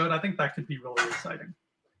episode, I think that could be really exciting.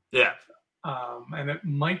 Yeah. And it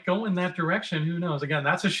might go in that direction. Who knows? Again,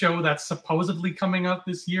 that's a show that's supposedly coming out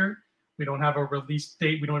this year. We don't have a release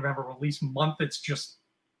date. We don't even have a release month. It's just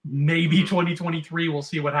maybe 2023. We'll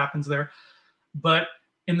see what happens there. But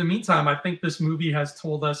in the meantime, I think this movie has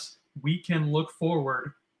told us we can look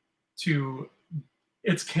forward to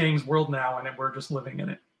it's Kang's world now, and we're just living in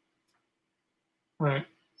it. Right.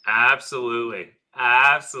 Absolutely.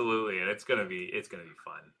 And it's gonna be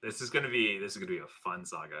fun. This is gonna be a fun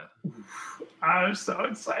saga. I'm so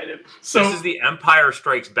excited. So this is the Empire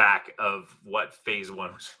Strikes Back of what Phase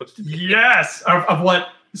 1 was supposed to be. Yes, of what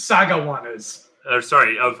Saga 1 is. This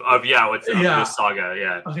saga,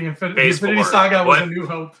 yeah. The Infinity Saga was A New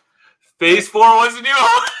Hope. Phase 4 was A New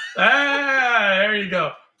Hope. There you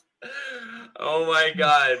go. Oh my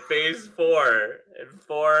God, Phase 4 and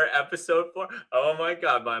Episode 4. Oh my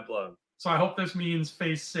God, mind blown. So I hope this means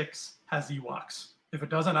Phase 6 has Ewoks. If it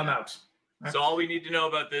doesn't, I'm out. Right. So all we need to know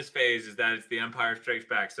about this phase is that it's the Empire Strikes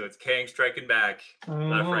Back. So it's Kang striking back,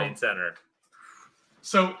 left, right, and center.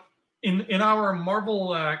 So in our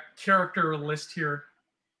Marvel character list here,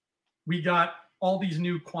 we got all these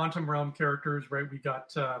new Quantum Realm characters, right? We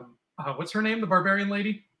got, what's her name? The barbarian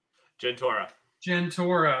lady? Jentora.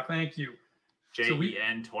 Jentora, thank you.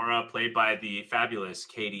 Jen Tora, played by the fabulous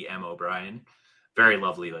Katie M. O'Brien. Very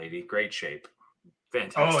lovely lady. Great shape.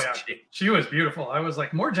 Fantastic shape. She was beautiful. I was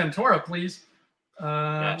like, more Jen Tora, please.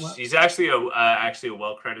 She's actually a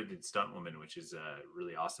well-credited stunt woman, which is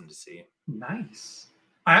really awesome to see. Nice.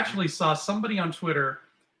 I actually saw somebody on Twitter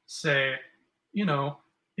say,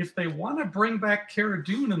 if they want to bring back Cara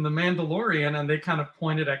Dune in The Mandalorian, and they kind of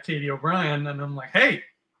pointed at Katie O'Brien, and I'm like, hey,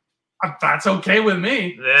 that's okay with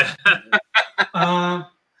me.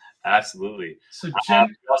 Absolutely. So we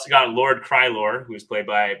also got Lord Krylor, who is played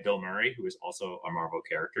by Bill Murray, who is also a Marvel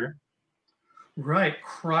character. Right,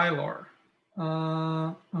 Krylor.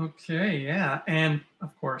 Okay, yeah. And,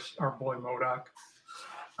 of course, our boy MODOK.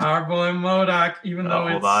 Even though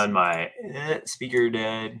hold on, my speaker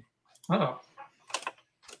dead. Uh-oh.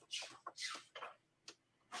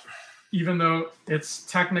 Even though it's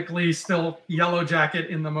technically still Yellow Jacket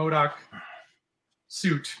in the MODOK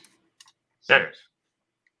suit. There.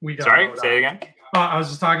 We got Sorry, MODOK. say it again. I was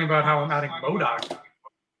just talking about how I'm adding MODOK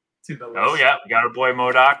to the list. Oh, yeah. We got our boy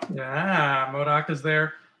MODOK. Yeah, MODOK is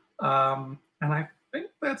there. And I think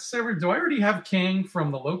that's every. Do I already have Kang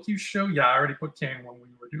from the Loki show? Yeah, I already put Kang when we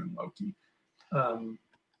were doing Loki. But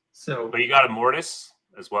you got Immortus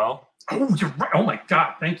as well. Oh, you're right. Oh my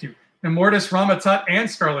God, thank you. Immortus, Rama Tut, and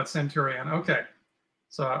Scarlet Centurion. Okay,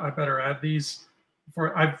 so I better add these.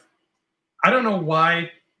 I don't know why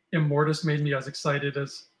Immortus made me as excited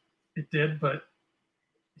as it did, but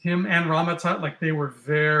him and Rama Tut, like, they were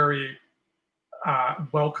very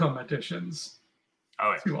welcome additions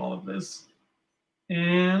to all of this.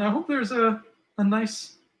 And I hope there's a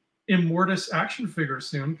nice Immortus action figure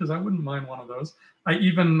soon, because I wouldn't mind one of those. I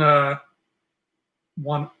even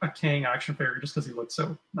want a Kang action figure just because he looks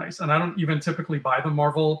so nice. And I don't even typically buy the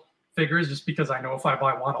Marvel figures just because I know if I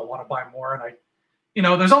buy one, I'll want to buy more. And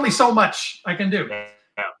there's only so much I can do.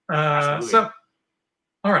 So,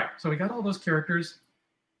 all right. So we got all those characters.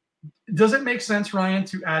 Does it make sense, Ryan,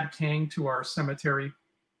 to add Kang to our cemetery?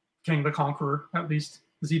 Kang the Conqueror, at least.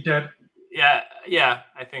 Is he dead? Yeah.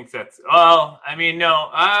 I think that's. Well, I mean, no.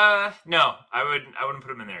 No, I wouldn't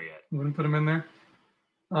put him in there yet. You wouldn't put him in there.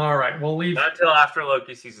 All right, we'll leave. Not until after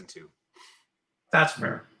Loki season 2. That's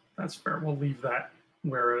fair. We'll leave that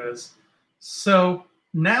where it is. So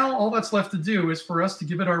now all that's left to do is for us to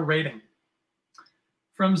give it our rating.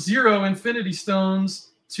 From 0 Infinity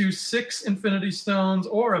Stones to 6 Infinity Stones,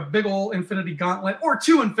 or a big ol' Infinity Gauntlet, or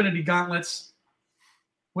 2 Infinity Gauntlets.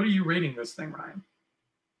 What are you rating this thing, Ryan?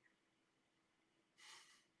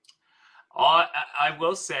 I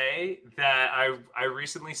will say that I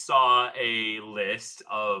recently saw a list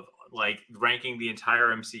of ranking the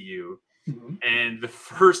entire MCU, and the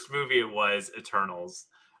first movie it was Eternals,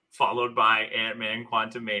 followed by Ant-Man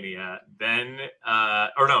Quantumania,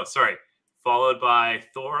 followed by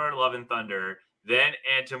Thor: Love and Thunder, then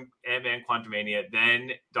Ant-Man Quantumania,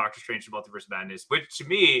 then Doctor Strange: Multiverse of Madness, which to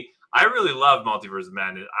me, I really love Multiverse of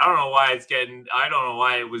Madness. I don't know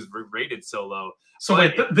why it was rated so low. So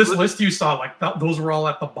wait, this list you saw, those were all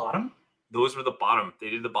at the bottom? Those were the bottom.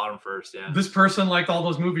 They did the bottom first, yeah. This person liked all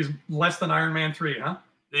those movies less than Iron Man 3, huh?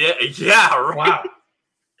 Yeah, right. Wow.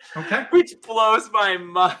 Okay. Which blows my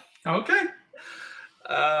mind. Okay.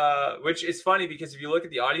 Which is funny because if you look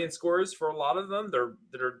at the audience scores for a lot of them,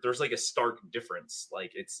 there's like a stark difference.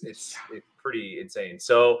 Like it's pretty insane.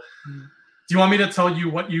 So, do you want me to tell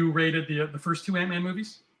you what you rated the first 2 Ant-Man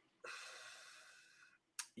movies?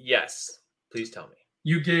 Yes, please tell me.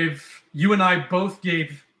 You and I both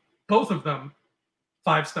gave both of them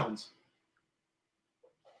 5 stones.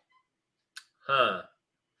 Huh.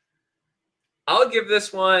 I'll give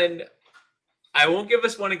this one. I won't give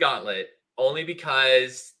this one a gauntlet. Only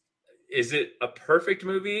because, is it a perfect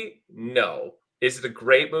movie? No. Is it a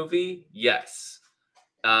great movie? Yes.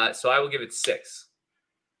 So I will give it 6.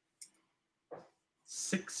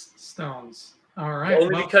 6 stones. All right.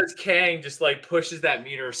 Only because Kang just pushes that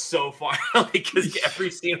meter so far. Because every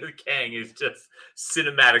scene with Kang is just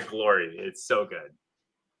cinematic glory. It's so good.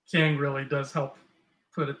 Kang really does help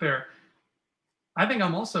put it there. I think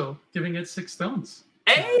I'm also giving it 6 stones.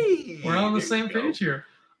 Hey! We're on the same page here.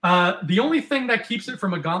 The only thing that keeps it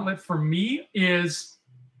from a gauntlet for me is,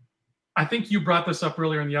 I think you brought this up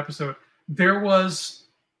earlier in the episode, there was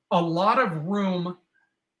a lot of room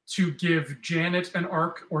to give Janet an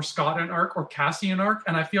arc, or Scott an arc, or Cassie an arc,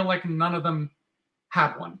 and I feel like none of them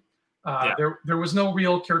had one. There was no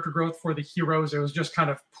real character growth for the heroes. It was just kind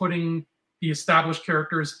of putting the established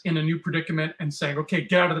characters in a new predicament and saying, okay,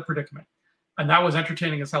 get out of the predicament. And that was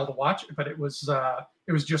entertaining as hell to watch, but it was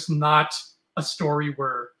just not a story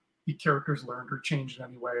where the characters learned or changed in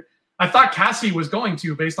any way. I thought Cassie was going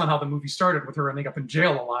to, based on how the movie started with her ending up in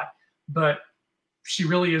jail a lot, but she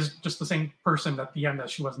really is just the same person at the end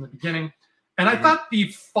as she was in the beginning. And I thought the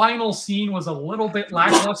final scene was a little bit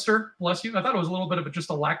lackluster. Bless you. I thought it was a little bit of just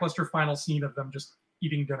a lackluster final scene of them just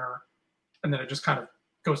eating dinner, and then it just kind of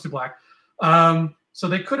goes to black. So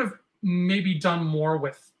they could have maybe done more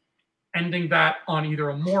with ending that on either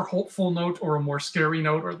a more hopeful note or a more scary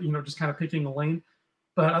note, or just kind of picking a lane.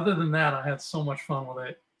 But other than that, I had so much fun with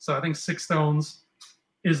it. So I think Six Stones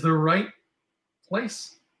is the right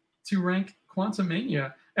place to rank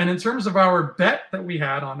Quantumania. And in terms of our bet that we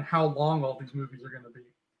had on how long all these movies are going to be,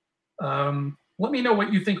 let me know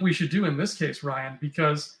what you think we should do in this case, Ryan,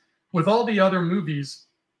 because with all the other movies,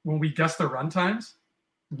 when we guessed the runtimes,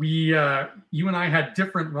 you and I had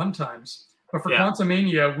different runtimes. But for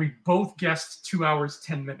Quantumania, we both guessed 2 hours,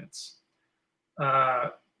 10 minutes.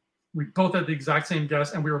 We both had the exact same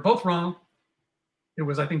guess, and we were both wrong. It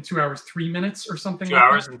was, I think, 2 hours, 3 minutes or something. 2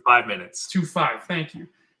 hours and 5 minutes. 2-5. Thank you.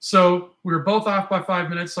 So we were both off by 5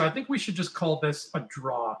 minutes. So I think we should just call this a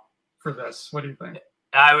draw for this. What do you think?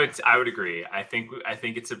 I would agree. I think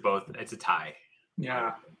it's a tie.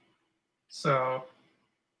 Yeah. So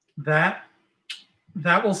that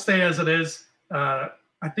will stay as it is. I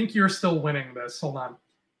think you're still winning this. Hold on.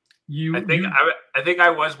 I think I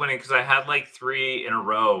was winning because I had like 3 in a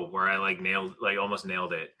row where I almost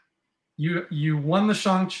nailed it. You won the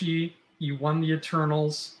Shang-Chi, you won the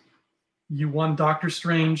Eternals, you won Doctor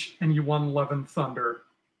Strange, and you won Love and Thunder.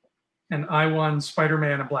 And I won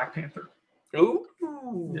Spider-Man and Black Panther. Ooh.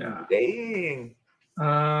 Yeah. Dang.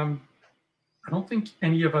 I don't think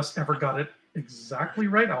any of us ever got it exactly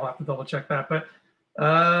right. I'll have to double check that. But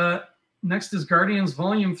next is Guardians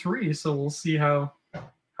Volume 3, so we'll see how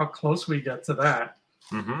close we get to that.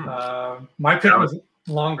 Mm-hmm. My pick was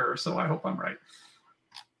longer, so I hope I'm right.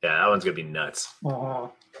 Yeah, that one's going to be nuts.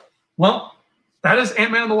 Well, that is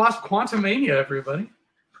Ant-Man and the Wasp Quantumania, everybody.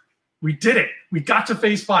 We did it. We got to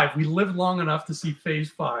Phase 5. We lived long enough to see Phase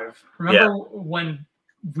 5. Remember when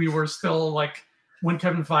we were still like, when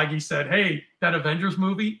Kevin Feige said, hey, that Avengers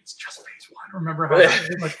movie, it's just Phase 1. Remember how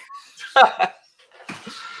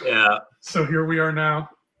Yeah. So here we are now,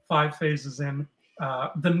 5 phases in.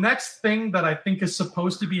 The next thing that I think is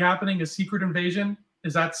supposed to be happening is Secret Invasion.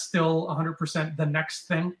 Is that still 100% the next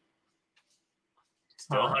thing?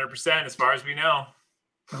 Still 100% as far as we know.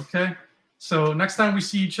 Okay. So next time we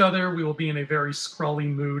see each other, we will be in a very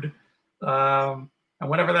scrolly mood. And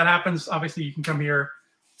whenever that happens, obviously you can come here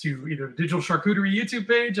to either the Digital Charcuterie YouTube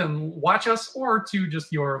page and watch us, or to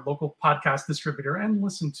just your local podcast distributor and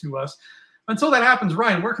listen to us. Until that happens,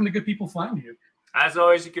 Ryan, where can the good people find you? As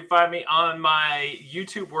always, you can find me on my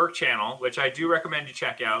YouTube work channel, which I do recommend you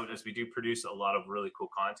check out, as we do produce a lot of really cool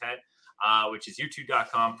content, which is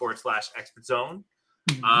youtube.com/expertzone.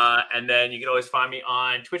 And then you can always find me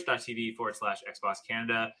on twitch.tv/Xbox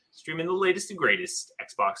Canada, streaming the latest and greatest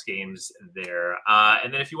Xbox games there.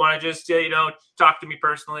 And then if you want to just, talk to me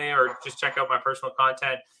personally or just check out my personal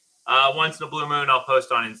content, once in a blue moon, I'll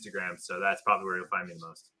post on Instagram. So that's probably where you'll find me the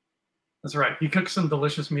most. That's right. He cooks some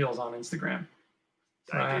delicious meals on Instagram.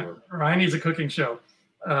 Ryan needs a cooking show.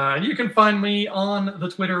 You can find me on the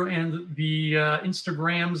Twitter and the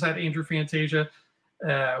Instagrams at Andrew Fantasia,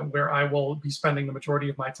 where I will be spending the majority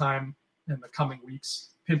of my time in the coming weeks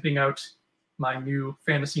pimping out my new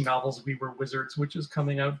fantasy novels, We Were Wizards, which is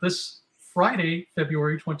coming out this Friday,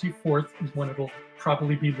 February 24th, is when it'll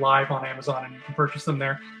probably be live on Amazon, and you can purchase them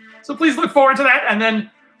there. So please look forward to that. And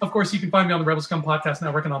then, of course, you can find me on the Rebel Scum Podcast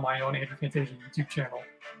Network and on my own Andrew Fantasia YouTube channel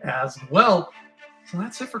as well. So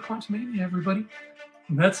that's it for Quantumania, everybody.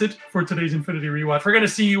 And that's it for today's Infinity Rewatch. We're going to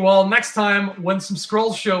see you all next time when some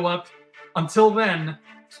scrolls show up. Until then,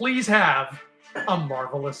 please have a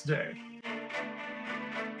marvelous day.